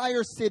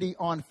entire city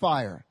on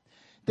fire.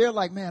 They're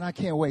like, man, I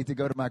can't wait to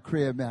go to my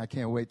crib. Man, I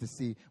can't wait to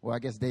see. Well, I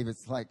guess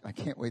David's like, I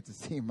can't wait to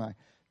see my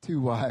two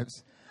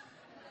wives.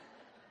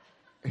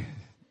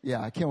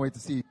 Yeah, I can't wait to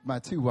see my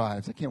two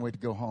wives. I can't wait to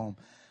go home.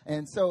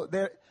 And so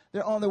they're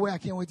on their way. I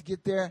can't wait to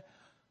get there.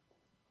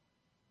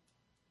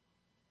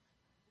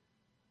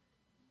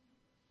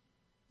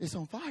 It's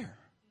on fire.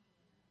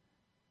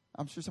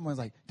 I'm sure someone's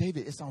like,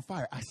 David, it's on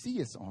fire. I see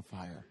it's on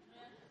fire.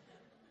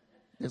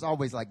 There's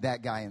always like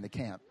that guy in the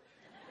camp.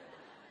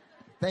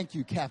 Thank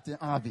you, Captain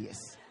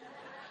Obvious.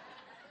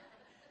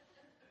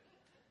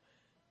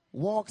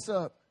 walks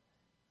up,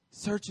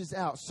 searches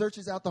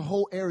out the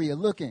whole area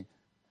looking.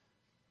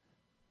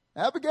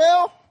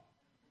 Abigail,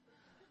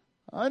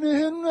 I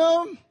didn't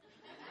know.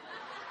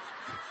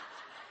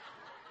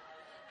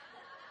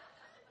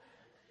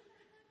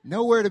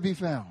 Nowhere to be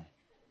found.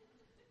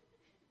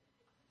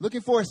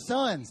 Looking for his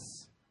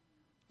sons.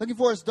 Looking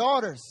for his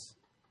daughters.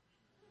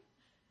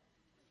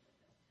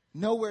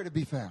 Nowhere to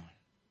be found.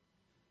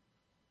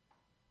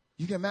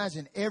 You can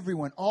imagine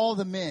everyone, all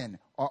the men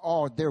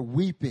they're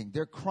weeping.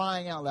 They're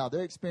crying out loud.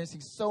 They're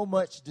experiencing so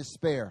much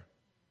despair.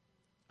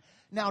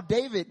 Now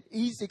David,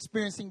 he's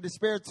experiencing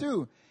despair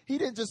too. He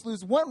didn't just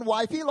lose one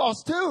wife, he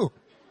lost two.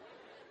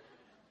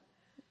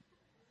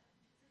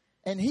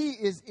 And he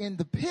is in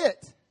the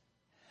pit.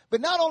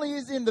 But not only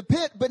is he in the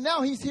pit, but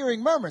now he's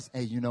hearing murmurs.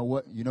 Hey, you know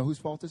what? You know whose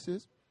fault this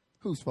is?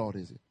 Whose fault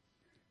is it?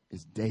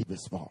 It's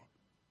David's fault.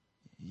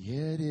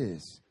 Yeah, it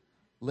is.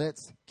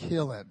 Let's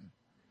kill him.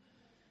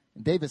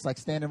 And David's like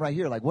standing right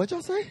here like, what'd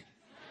y'all say?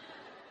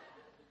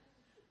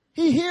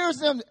 He hears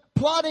them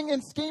plotting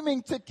and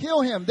scheming to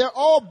kill him. They're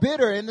all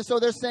bitter. And so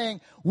they're saying,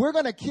 we're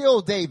going to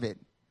kill David.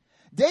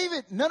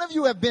 David, none of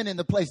you have been in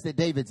the place that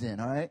David's in,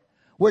 all right?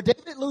 Where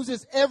David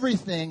loses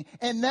everything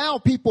and now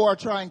people are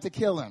trying to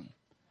kill him.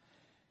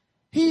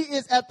 He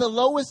is at the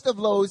lowest of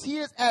lows. He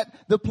is at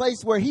the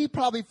place where he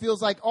probably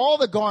feels like all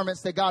the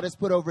garments that God has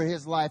put over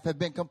his life have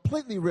been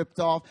completely ripped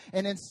off.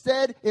 And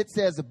instead it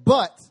says,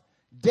 but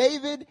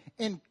David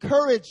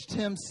encouraged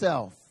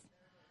himself.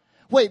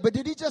 Wait, but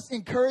did he just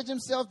encourage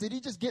himself? Did he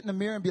just get in the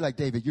mirror and be like,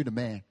 David, you're the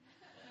man.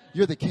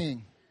 You're the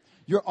king.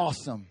 You're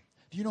awesome.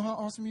 Do you know how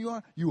awesome you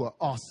are? You are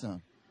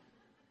awesome.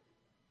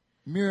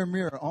 Mirror,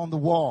 mirror on the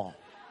wall.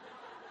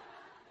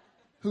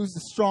 Who's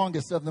the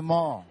strongest of them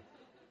all?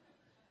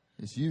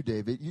 It's you,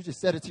 David. You just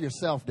said it to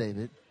yourself,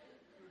 David.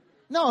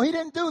 No, he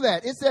didn't do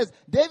that. It says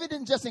David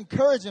didn't just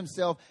encourage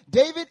himself.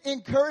 David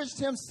encouraged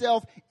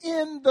himself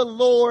in the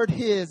Lord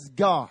his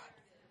God.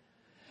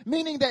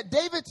 Meaning that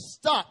David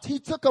stopped. He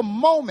took a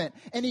moment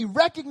and he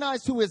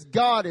recognized who his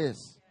God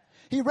is.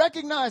 He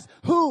recognized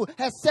who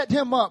has set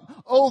him up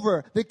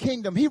over the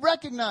kingdom. He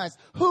recognized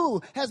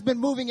who has been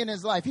moving in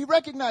his life. He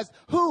recognized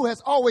who has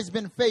always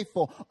been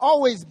faithful,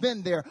 always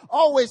been there,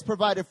 always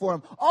provided for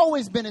him,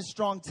 always been his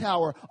strong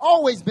tower,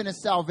 always been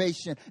his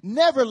salvation,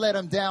 never let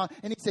him down.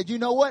 And he said, you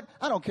know what?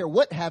 I don't care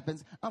what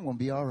happens. I'm going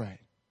to be all right.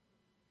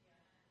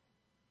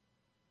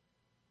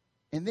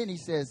 And then he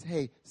says,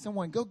 hey,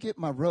 someone go get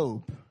my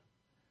robe.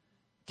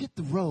 Get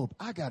the robe.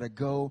 I got to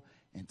go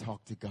and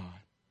talk to God.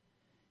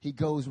 He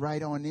goes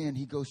right on in.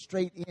 He goes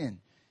straight in.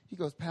 He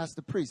goes past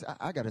the priest.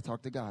 I got to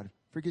talk to God.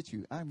 Forget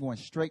you. I'm going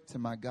straight to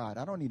my God.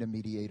 I don't need a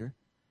mediator.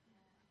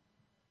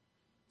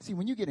 See,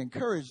 when you get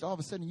encouraged, all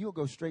of a sudden you'll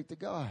go straight to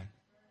God.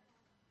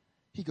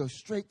 He goes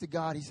straight to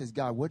God. He says,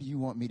 God, what do you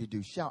want me to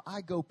do? Shall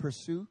I go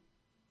pursue?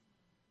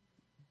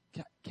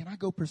 Can I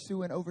go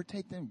pursue and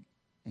overtake them?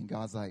 And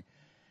God's like,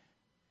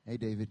 hey,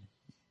 David,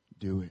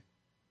 do it.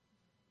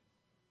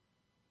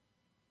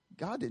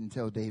 God didn't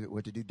tell David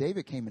what to do.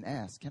 David came and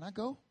asked, can I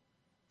go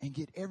and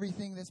get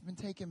everything that's been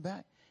taken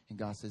back? And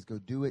God says, go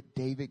do it.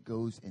 David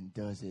goes and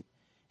does it,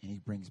 and he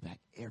brings back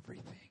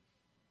everything.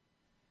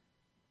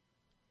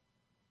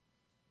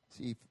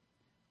 See,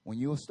 when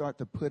you'll start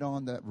to put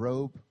on that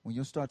robe, when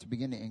you'll start to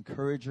begin to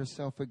encourage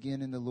yourself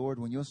again in the Lord,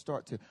 when you'll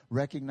start to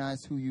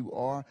recognize who you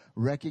are,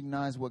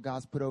 recognize what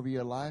God's put over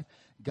your life,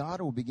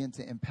 God will begin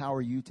to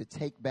empower you to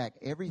take back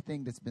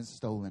everything that's been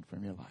stolen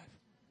from your life.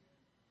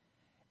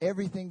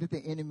 Everything that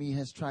the enemy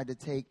has tried to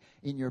take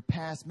in your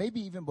past,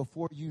 maybe even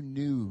before you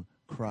knew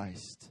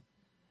Christ.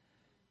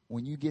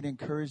 When you get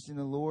encouraged in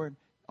the Lord,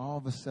 all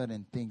of a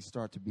sudden things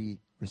start to be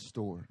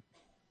restored.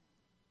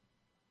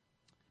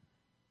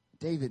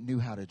 David knew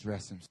how to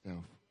dress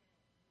himself.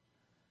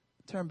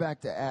 Turn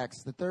back to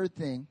Acts. The third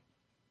thing.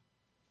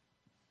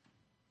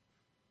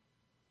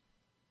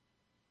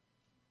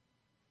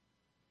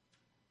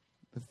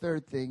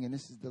 And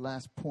this is the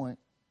last point.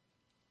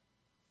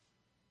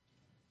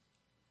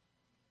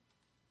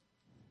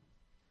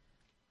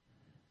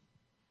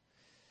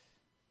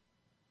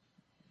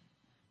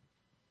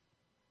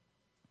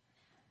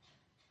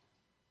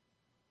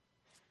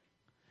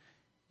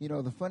 You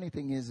know, the funny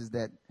thing is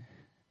that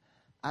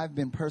I've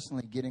been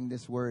personally getting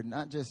this word,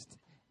 not just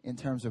in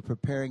terms of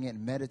preparing it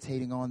and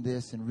meditating on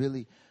this and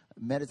really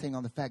meditating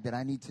on the fact that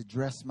I need to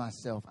dress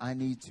myself. I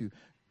need to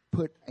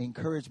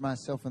encourage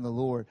myself in the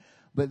Lord.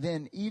 But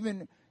then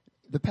even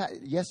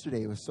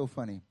yesterday, it was so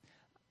funny.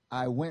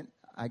 I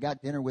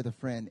got dinner with a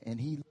friend and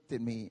he looked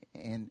at me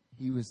and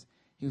he was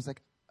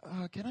like,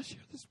 can I share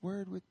this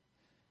word with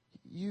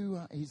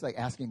you? He's like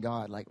asking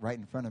God, like right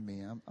in front of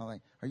me. I'm like,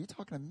 are you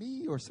talking to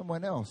me or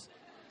someone else?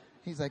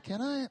 He's like,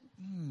 can I?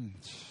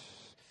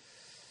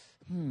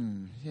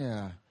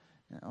 Yeah.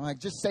 I'm like,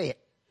 just say it.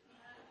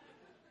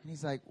 And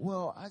he's like,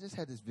 well, I just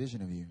had this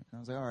vision of you. And I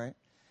was like, all right.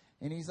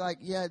 And he's like,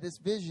 yeah, this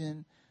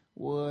vision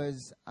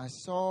was, I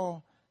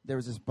saw there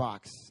was this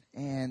box.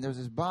 And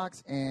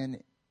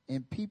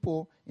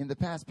people, in the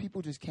past,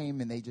 people just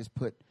came and they just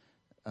put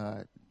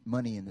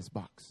money in this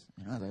box.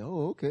 And I was like,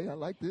 oh, okay, I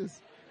like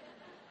this.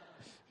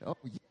 Oh,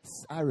 yes.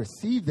 I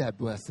receive that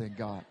blessing,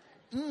 God.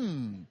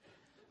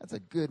 That's a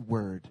good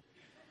word.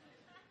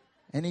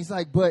 And he's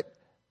like, but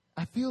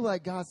I feel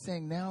like God's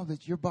saying now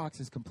that your box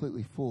is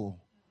completely full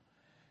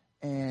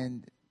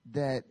and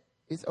that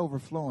it's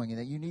overflowing and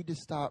that you need to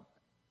stop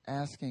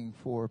asking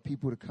for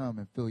people to come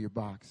and fill your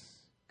box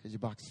because your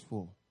box is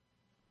full.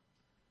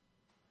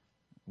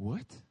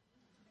 What?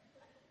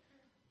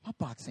 My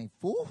box ain't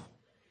full?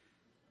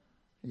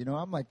 You know,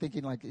 I'm like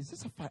thinking like, is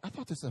this I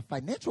thought this was a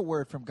financial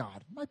word from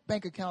God. My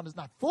bank account is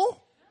not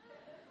full.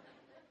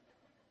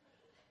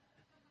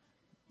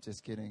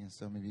 Just kidding. And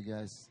some of you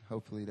guys,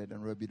 hopefully that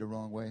doesn't rub you the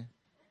wrong way.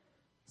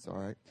 It's all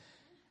right.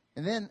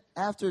 And then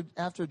after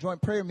a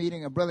joint prayer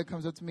meeting, a brother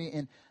comes up to me,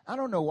 and I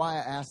don't know why I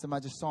asked him. I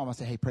just saw him. I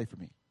said, hey, pray for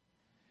me.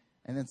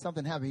 And then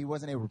something happened. He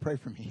wasn't able to pray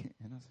for me.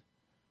 And I was,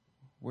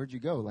 where'd you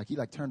go? Like, he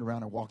turned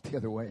around and walked the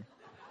other way.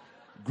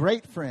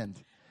 Great friend.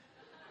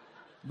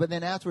 But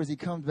then afterwards, he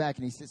comes back,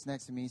 and he sits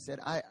next to me. He said,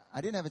 I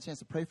didn't have a chance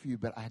to pray for you,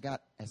 but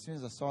as soon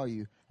as I saw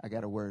you, I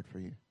got a word for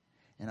you.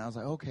 And I was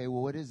like, okay,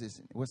 well, what is this?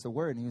 What's the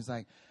word? And he was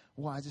like,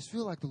 well, I just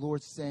feel like the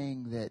Lord's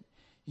saying that,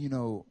 you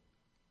know,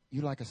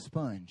 you're like a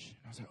sponge.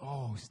 And I was like,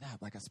 oh,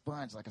 snap, like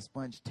a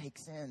sponge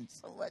takes in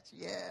so much.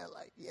 Yeah,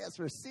 like, yes,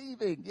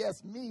 receiving.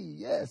 Yes, me,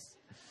 yes.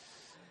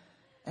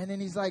 And then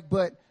he's like,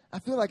 but I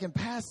feel like in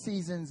past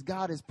seasons,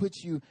 God has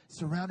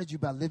surrounded you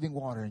by living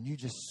water, and you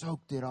just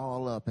soaked it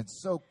all up and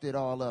soaked it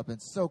all up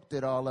and soaked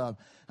it all up.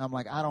 I'm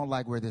like, I don't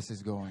like where this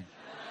is going.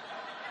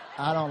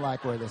 I don't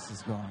like where this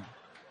is going.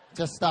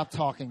 Just stop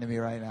talking to me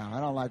right now. I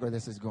don't like where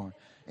this is going.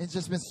 It's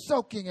just been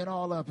soaking it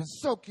all up and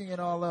soaking it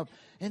all up.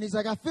 And he's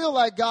like, I feel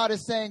like God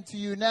is saying to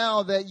you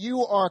now that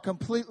you are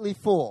completely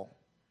full.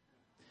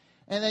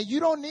 And that you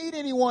don't need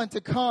anyone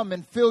to come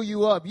and fill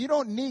you up.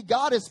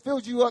 God has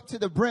filled you up to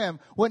the brim.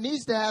 What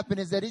needs to happen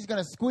is that he's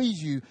going to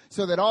squeeze you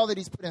so that all that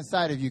he's put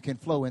inside of you can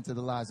flow into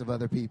the lives of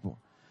other people.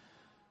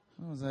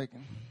 I was like,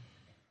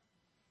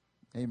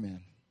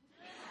 amen.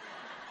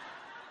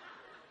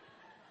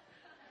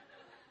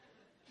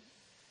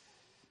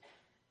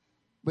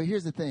 But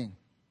here's the thing.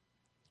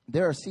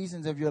 There are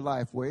seasons of your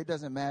life where it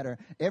doesn't matter.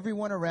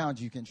 Everyone around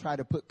you can try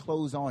to put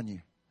clothes on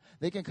you.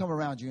 They can come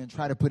around you and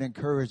try to put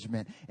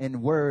encouragement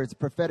and words,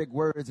 prophetic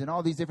words, and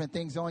all these different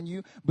things on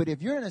you. But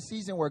if you're in a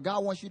season where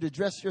God wants you to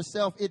dress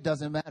yourself, it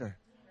doesn't matter.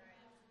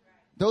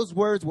 Those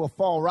words will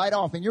fall right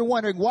off. And you're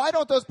wondering, why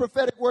don't those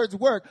prophetic words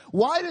work?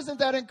 Why isn't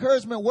that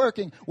encouragement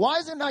working? Why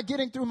is it not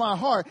getting through my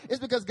heart? It's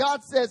because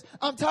God says,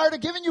 I'm tired of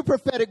giving you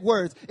prophetic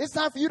words. It's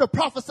time for you to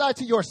prophesy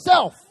to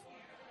yourself.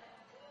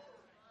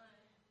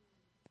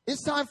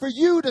 It's time for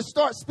you to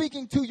start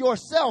speaking to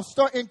yourself,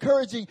 start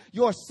encouraging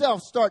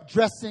yourself, start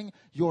dressing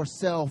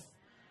yourself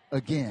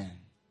again.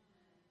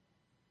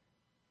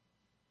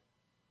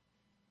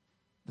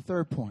 The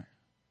third point.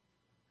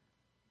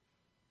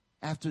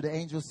 After the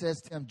angel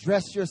says to him,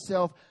 dress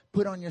yourself,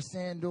 put on your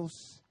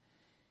sandals.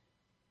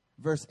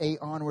 Verse 8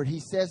 onward, he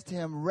says to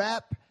him,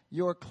 wrap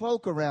your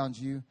cloak around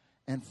you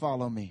and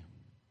follow me.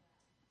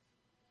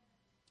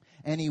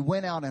 And he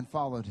went out and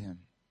followed him.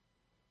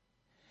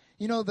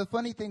 You know, the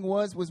funny thing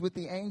was with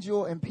the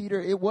angel and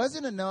Peter, it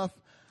wasn't enough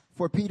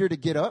for Peter to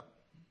get up.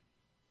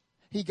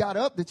 He got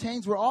up, the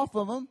chains were off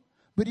of him,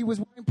 but he was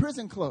wearing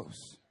prison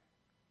clothes.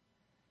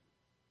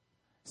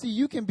 See,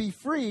 you can be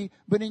free,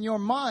 but in your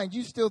mind,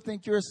 you still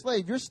think you're a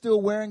slave. You're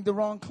still wearing the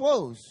wrong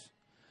clothes.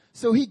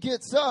 So he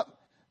gets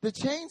up, the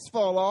chains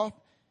fall off,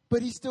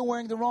 but he's still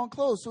wearing the wrong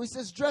clothes. So he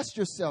says, dress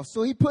yourself.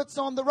 So he puts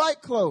on the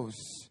right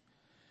clothes.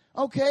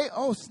 Okay,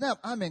 oh snap,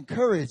 I'm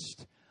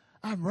encouraged.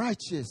 I'm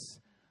righteous.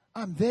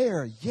 I'm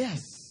there,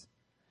 yes.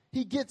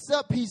 He gets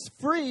up, he's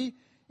free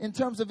in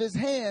terms of his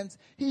hands.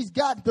 He's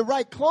got the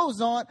right clothes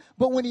on,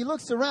 but when he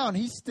looks around,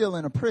 he's still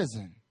in a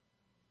prison.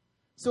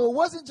 So it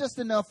wasn't just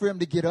enough for him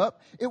to get up.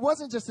 It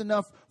wasn't just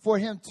enough for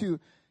him to,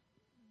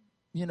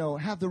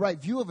 have the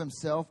right view of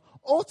himself.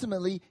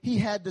 Ultimately, he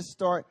had to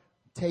start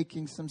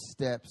taking some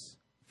steps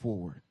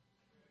forward.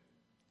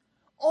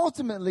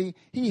 Ultimately,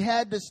 he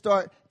had to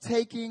start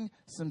taking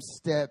some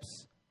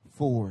steps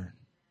forward.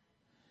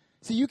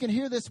 See, you can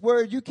hear this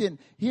word, you can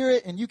hear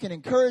it, and you can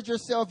encourage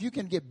yourself, you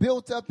can get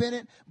built up in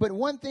it. But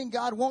one thing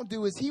God won't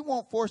do is he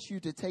won't force you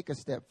to take a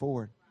step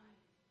forward.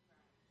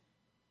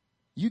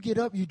 You get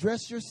up, you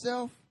dress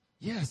yourself.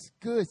 Yes,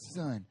 good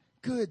son,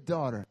 good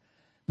daughter.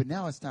 But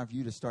now it's time for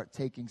you to start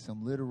taking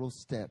some literal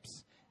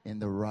steps in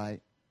the right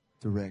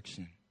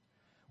direction.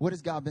 What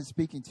has God been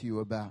speaking to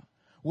you about?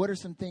 What are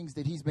some things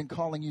that he's been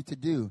calling you to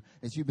do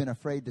that you've been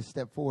afraid to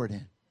step forward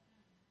in?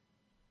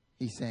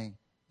 He's saying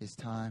it's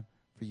time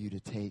for you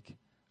to take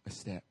a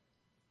step.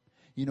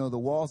 You know, the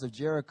walls of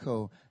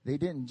Jericho, they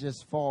didn't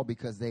just fall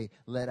because they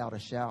let out a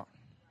shout.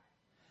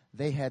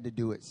 They had to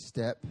do it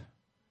step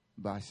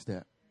by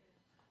step.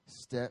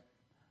 Step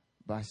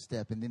by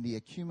step. And then the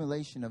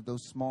accumulation of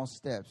those small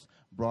steps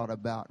brought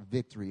about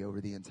victory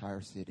over the entire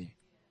city.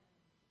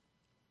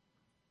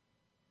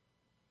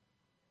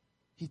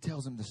 He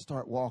tells them to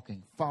start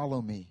walking.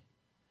 Follow me.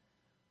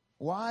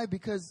 Why?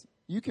 Because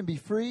you can be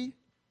free.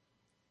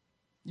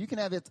 You can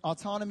have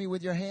autonomy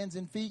with your hands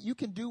and feet. You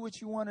can do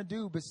what you want to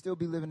do, but still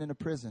be living in a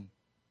prison.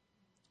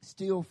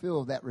 still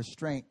feel that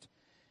restraint.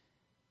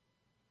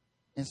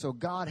 And so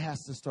God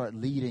has to start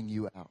leading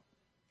you out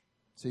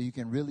so you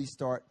can really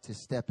start to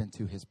step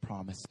into his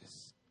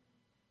promises.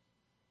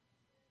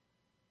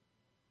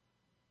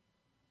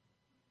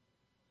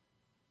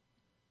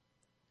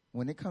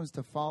 When it comes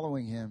to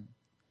following him,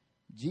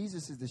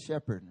 Jesus is the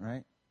shepherd,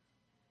 right?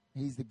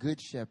 He's the good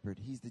shepherd.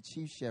 He's the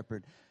chief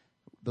shepherd.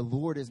 The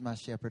Lord is my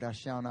shepherd. I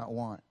shall not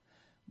want.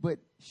 But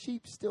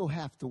sheep still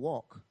have to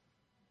walk.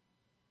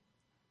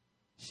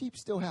 Sheep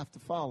still have to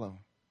follow.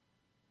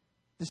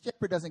 The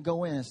shepherd doesn't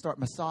go in and start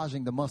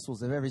massaging the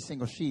muscles of every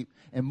single sheep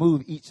and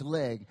move each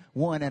leg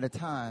one at a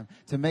time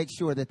to make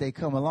sure that they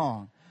come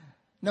along.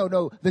 No,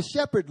 the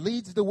shepherd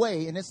leads the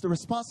way, and it's the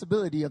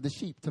responsibility of the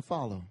sheep to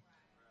follow.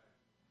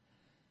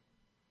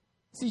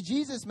 See,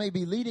 Jesus may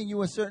be leading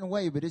you a certain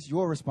way, but it's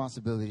your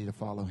responsibility to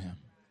follow him.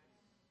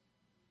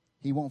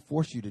 He won't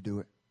force you to do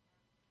it.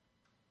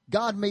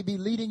 God may be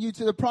leading you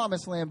to the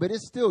promised land, but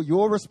it's still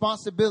your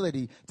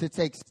responsibility to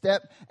take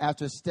step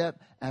after step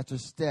after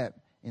step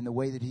in the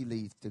way that he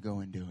leads to go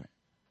and do it.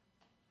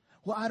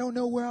 Well, I don't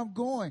know where I'm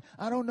going.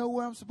 I don't know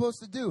what I'm supposed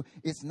to do.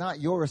 It's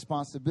not your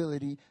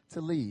responsibility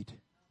to lead.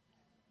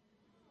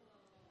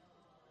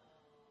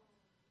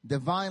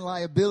 Divine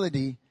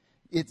liability,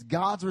 it's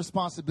God's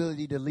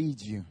responsibility to lead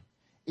you.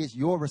 It's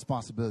your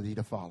responsibility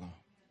to follow.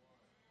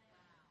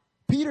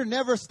 Peter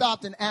never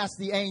stopped and asked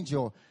the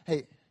angel,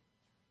 hey,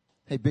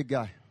 big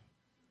guy.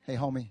 Hey,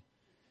 homie.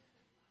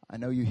 I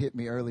know you hit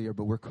me earlier,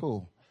 but we're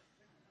cool.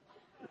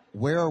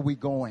 Where are we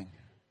going?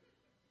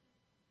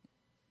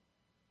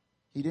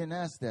 He didn't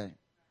ask that.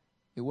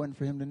 It wasn't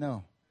for him to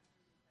know.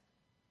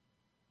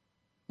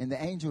 And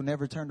the angel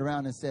never turned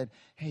around and said,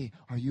 hey,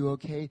 are you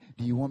okay?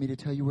 Do you want me to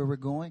tell you where we're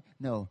going?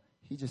 No,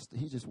 he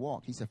just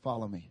walked. He said,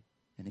 follow me.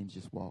 And he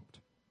just walked.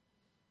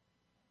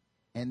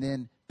 And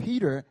then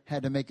Peter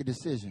had to make a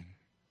decision.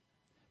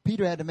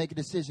 Peter had to make a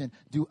decision.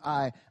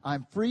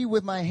 I'm free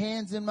with my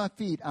hands and my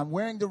feet. I'm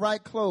wearing the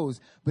right clothes.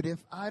 But if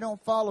I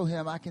don't follow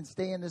him, I can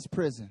stay in this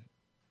prison.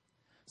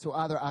 So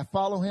either I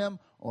follow him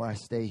or I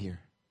stay here.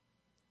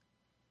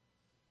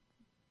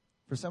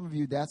 For some of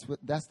you, that's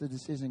the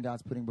decision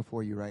God's putting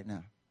before you right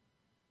now.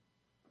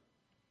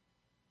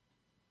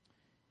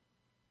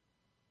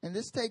 And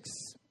this takes,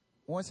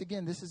 once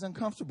again, this is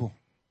uncomfortable.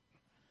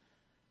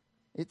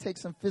 It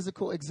takes some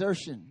physical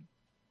exertion.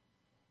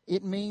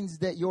 It means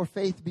that your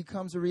faith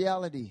becomes a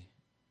reality.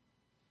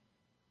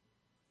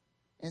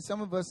 And some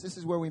of us, this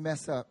is where we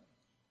mess up.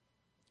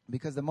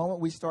 Because the moment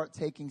we start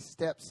taking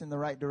steps in the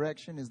right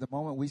direction is the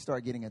moment we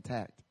start getting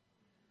attacked.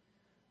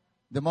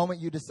 The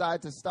moment you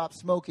decide to stop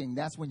smoking,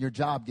 that's when your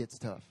job gets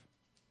tough.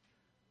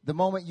 The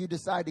moment you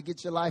decide to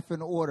get your life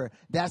in order,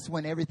 that's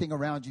when everything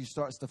around you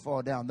starts to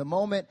fall down. The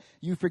moment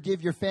you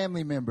forgive your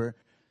family member,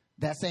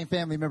 that same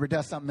family member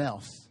does something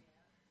else.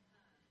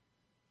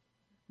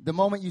 The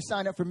moment you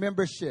sign up for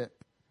membership,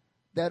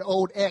 that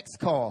old ex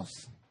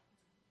calls.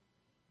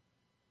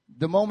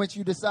 The moment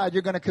you decide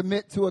you're going to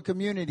commit to a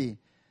community,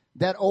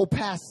 that old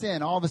past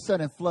sin all of a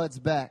sudden floods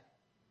back.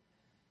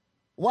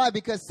 Why?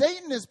 Because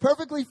Satan is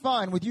perfectly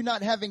fine with you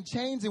not having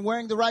chains and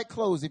wearing the right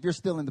clothes if you're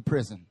still in the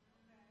prison.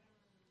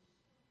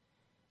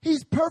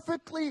 He's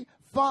perfectly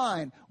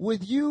fine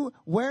with you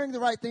wearing the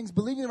right things,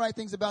 believing the right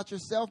things about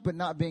yourself, but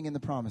not being in the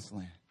promised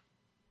land.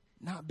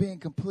 Not being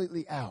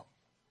completely out.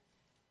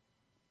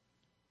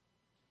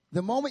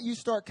 The moment you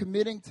start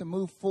committing to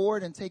move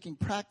forward and taking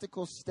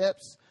practical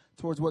steps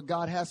towards what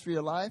God has for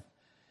your life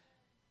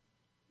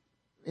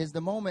is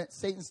the moment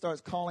Satan starts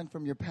calling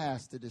from your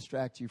past to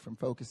distract you from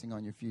focusing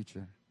on your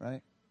future,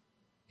 right?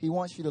 He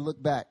wants you to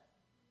look back.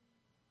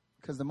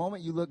 Because the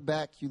moment you look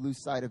back, you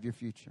lose sight of your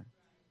future.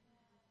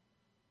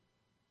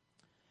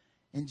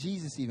 And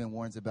Jesus even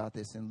warns about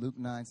this in Luke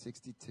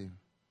 9:62.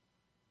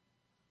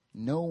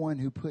 No one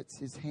who puts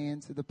his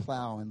hand to the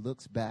plow and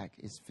looks back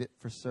is fit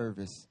for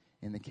service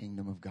in the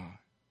kingdom of God.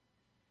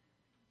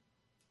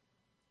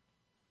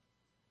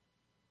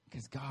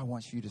 Because God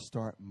wants you to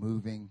start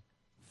moving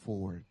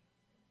forward.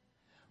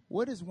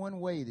 What is one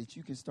way that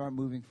you can start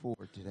moving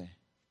forward today?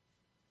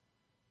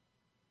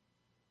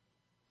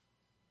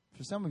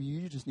 For some of you,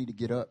 you just need to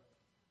get up.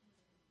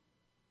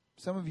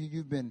 Some of you,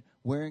 you've been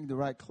wearing the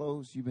right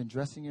clothes. You've been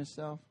dressing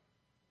yourself.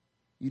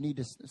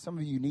 Some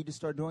of you need to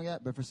start doing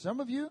that. But for some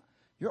of you,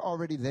 you're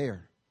already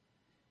there.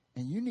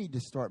 And you need to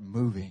start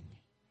moving.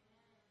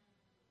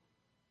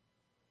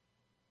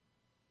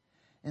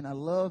 And I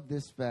love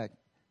this fact.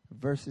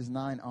 Verses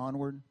 9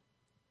 onward.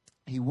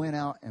 He went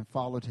out and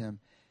followed him.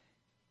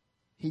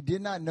 He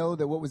did not know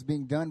that what was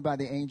being done by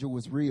the angel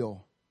was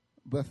real,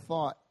 but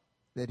thought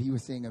that he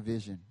was seeing a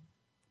vision.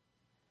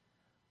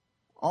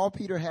 All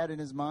Peter had in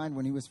his mind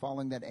when he was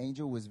following that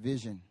angel was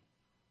vision,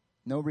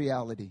 no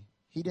reality.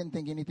 He didn't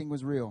think anything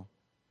was real.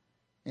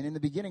 And in the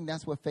beginning,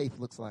 that's what faith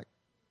looks like.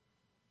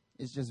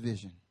 It's just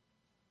vision.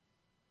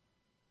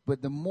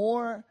 But the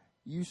more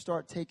you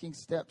start taking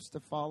steps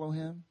to follow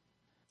him,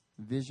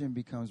 vision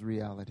becomes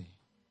reality.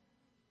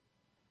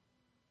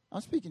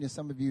 I'm speaking to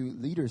some of you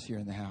leaders here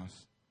in the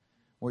house,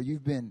 where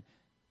you've been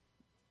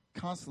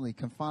constantly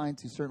confined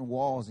to certain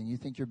walls and you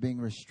think you're being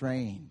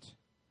restrained,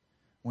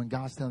 when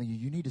God's telling you,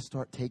 you need to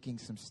start taking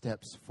some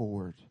steps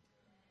forward.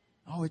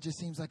 Oh, it just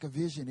seems like a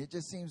vision. It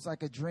just seems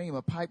like a dream,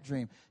 a pipe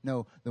dream.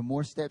 No, the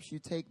more steps you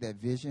take, that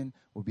vision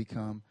will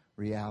become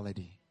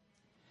reality.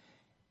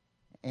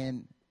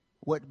 And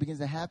what begins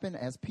to happen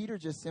as Peter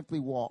just simply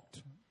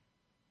walked,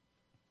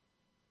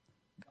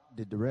 God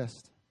did the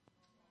rest.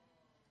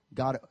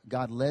 God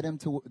led him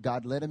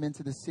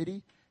into the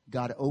city.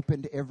 God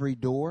opened every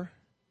door.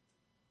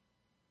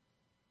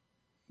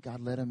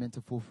 God led him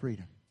into full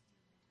freedom.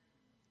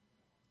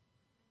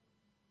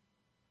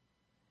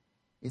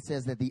 It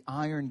says that the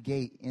iron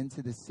gate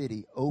into the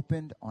city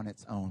opened on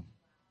its own.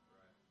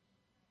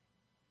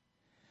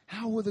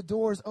 How will the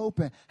doors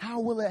open?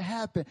 How will it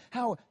happen?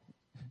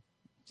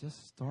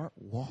 Just start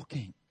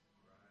walking.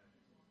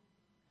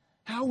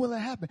 How will it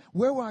happen?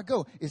 Where will I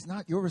go? It's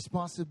not your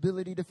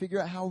responsibility to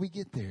figure out how we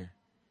get there.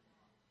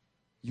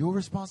 Your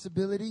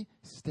responsibility,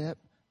 step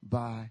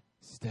by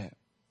step.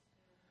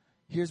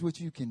 Here's what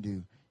you can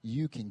do.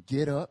 You can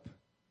get up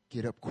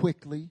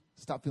quickly.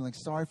 Stop feeling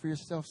sorry for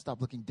yourself.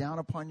 Stop looking down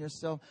upon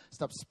yourself.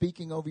 Stop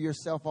speaking over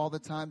yourself all the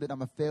time that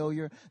I'm a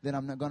failure, that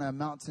I'm not going to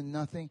amount to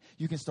nothing.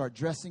 You can start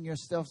dressing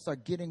yourself,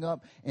 start getting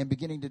up and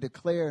beginning to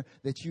declare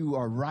that you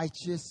are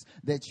righteous,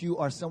 that you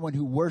are someone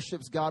who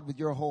worships God with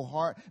your whole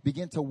heart.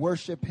 Begin to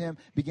worship him,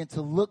 begin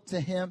to look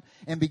to him,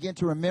 and begin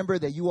to remember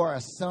that you are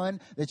a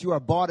son, that you are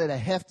bought at a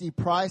hefty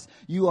price.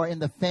 You are in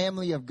the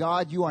family of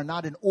God. You are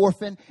not an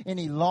orphan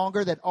any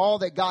longer, that all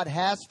that God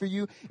has for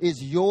you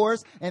is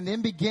yours. And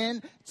then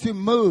begin to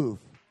move.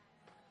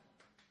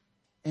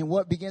 And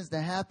what begins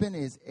to happen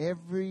is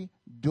every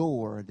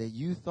door that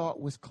you thought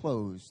was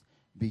closed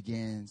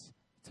begins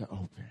to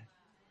open.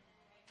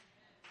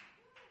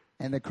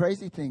 And the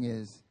crazy thing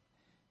is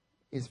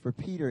for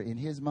Peter, in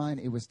his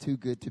mind, it was too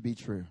good to be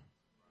true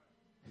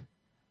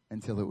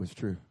until it was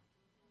true.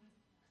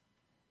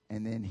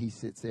 And then he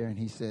sits there and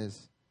he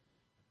says,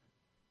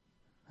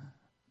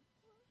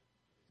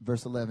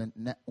 verse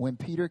 11, when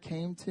Peter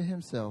came to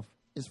himself,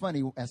 it's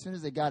funny, as soon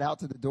as they got out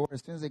to the door,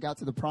 as soon as they got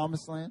to the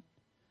promised land,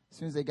 as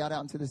soon as they got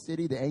out into the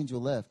city, the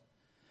angel left.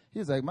 He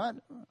was like,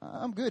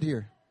 I'm good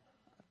here.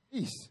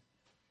 Peace.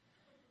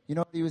 You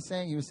know what he was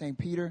saying? He was saying,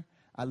 Peter,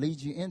 I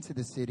lead you into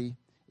the city.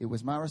 It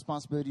was my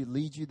responsibility to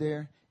lead you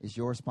there. It's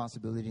your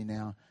responsibility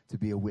now to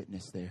be a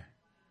witness there.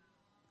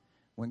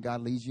 When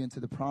God leads you into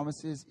the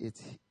promises,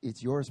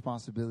 it's your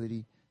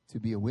responsibility to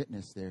be a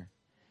witness there.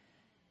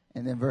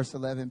 And then verse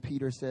 11,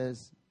 Peter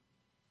says,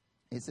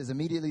 it says,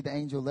 immediately the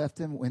angel left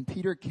him. When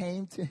Peter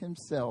came to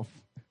himself,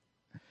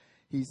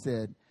 he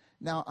said,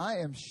 now I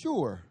am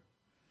sure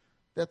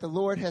that the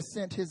Lord has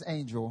sent his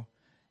angel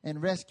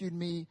and rescued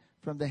me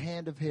from the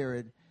hand of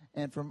Herod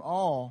and from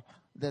all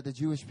that the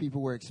Jewish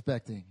people were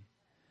expecting.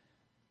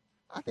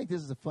 I think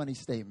this is a funny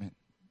statement.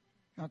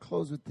 I'll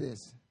close with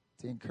this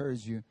to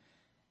encourage you.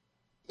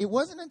 It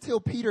wasn't until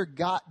Peter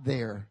got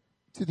there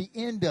to the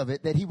end of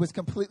it that he was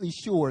completely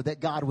sure that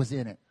God was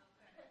in it.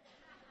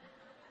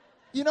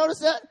 You notice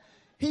that?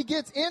 He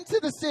gets into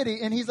the city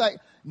and he's like,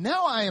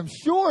 now I am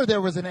sure there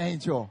was an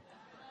angel.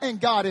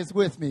 And God is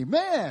with me.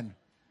 Man,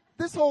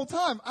 this whole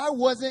time, I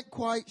wasn't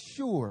quite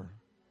sure.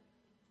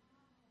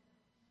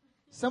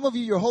 Some of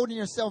you, you're holding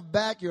yourself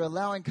back. You're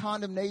allowing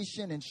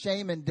condemnation and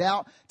shame and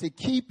doubt to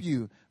keep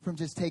you from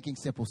just taking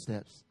simple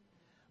steps.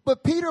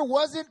 But Peter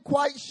wasn't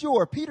quite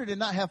sure. Peter did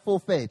not have full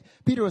faith.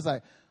 Peter was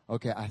like,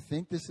 okay, I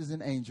think this is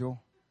an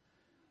angel.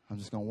 I'm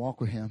just going to walk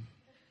with him.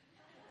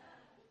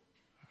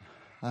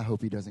 I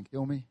hope he doesn't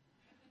kill me.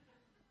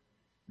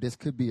 This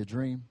could be a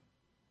dream.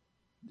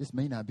 This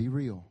may not be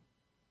real.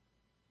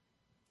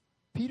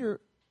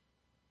 Peter,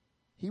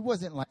 he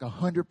wasn't like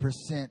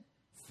 100%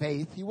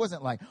 faith. He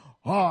wasn't like,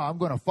 oh, I'm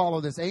going to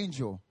follow this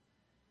angel.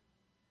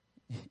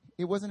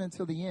 It wasn't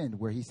until the end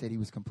where he said he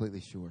was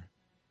completely sure.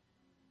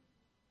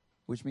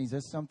 Which means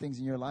there's some things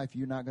in your life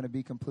you're not going to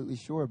be completely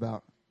sure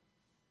about.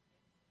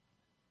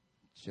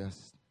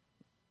 Just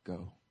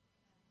go.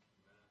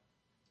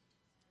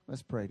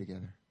 Let's pray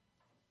together.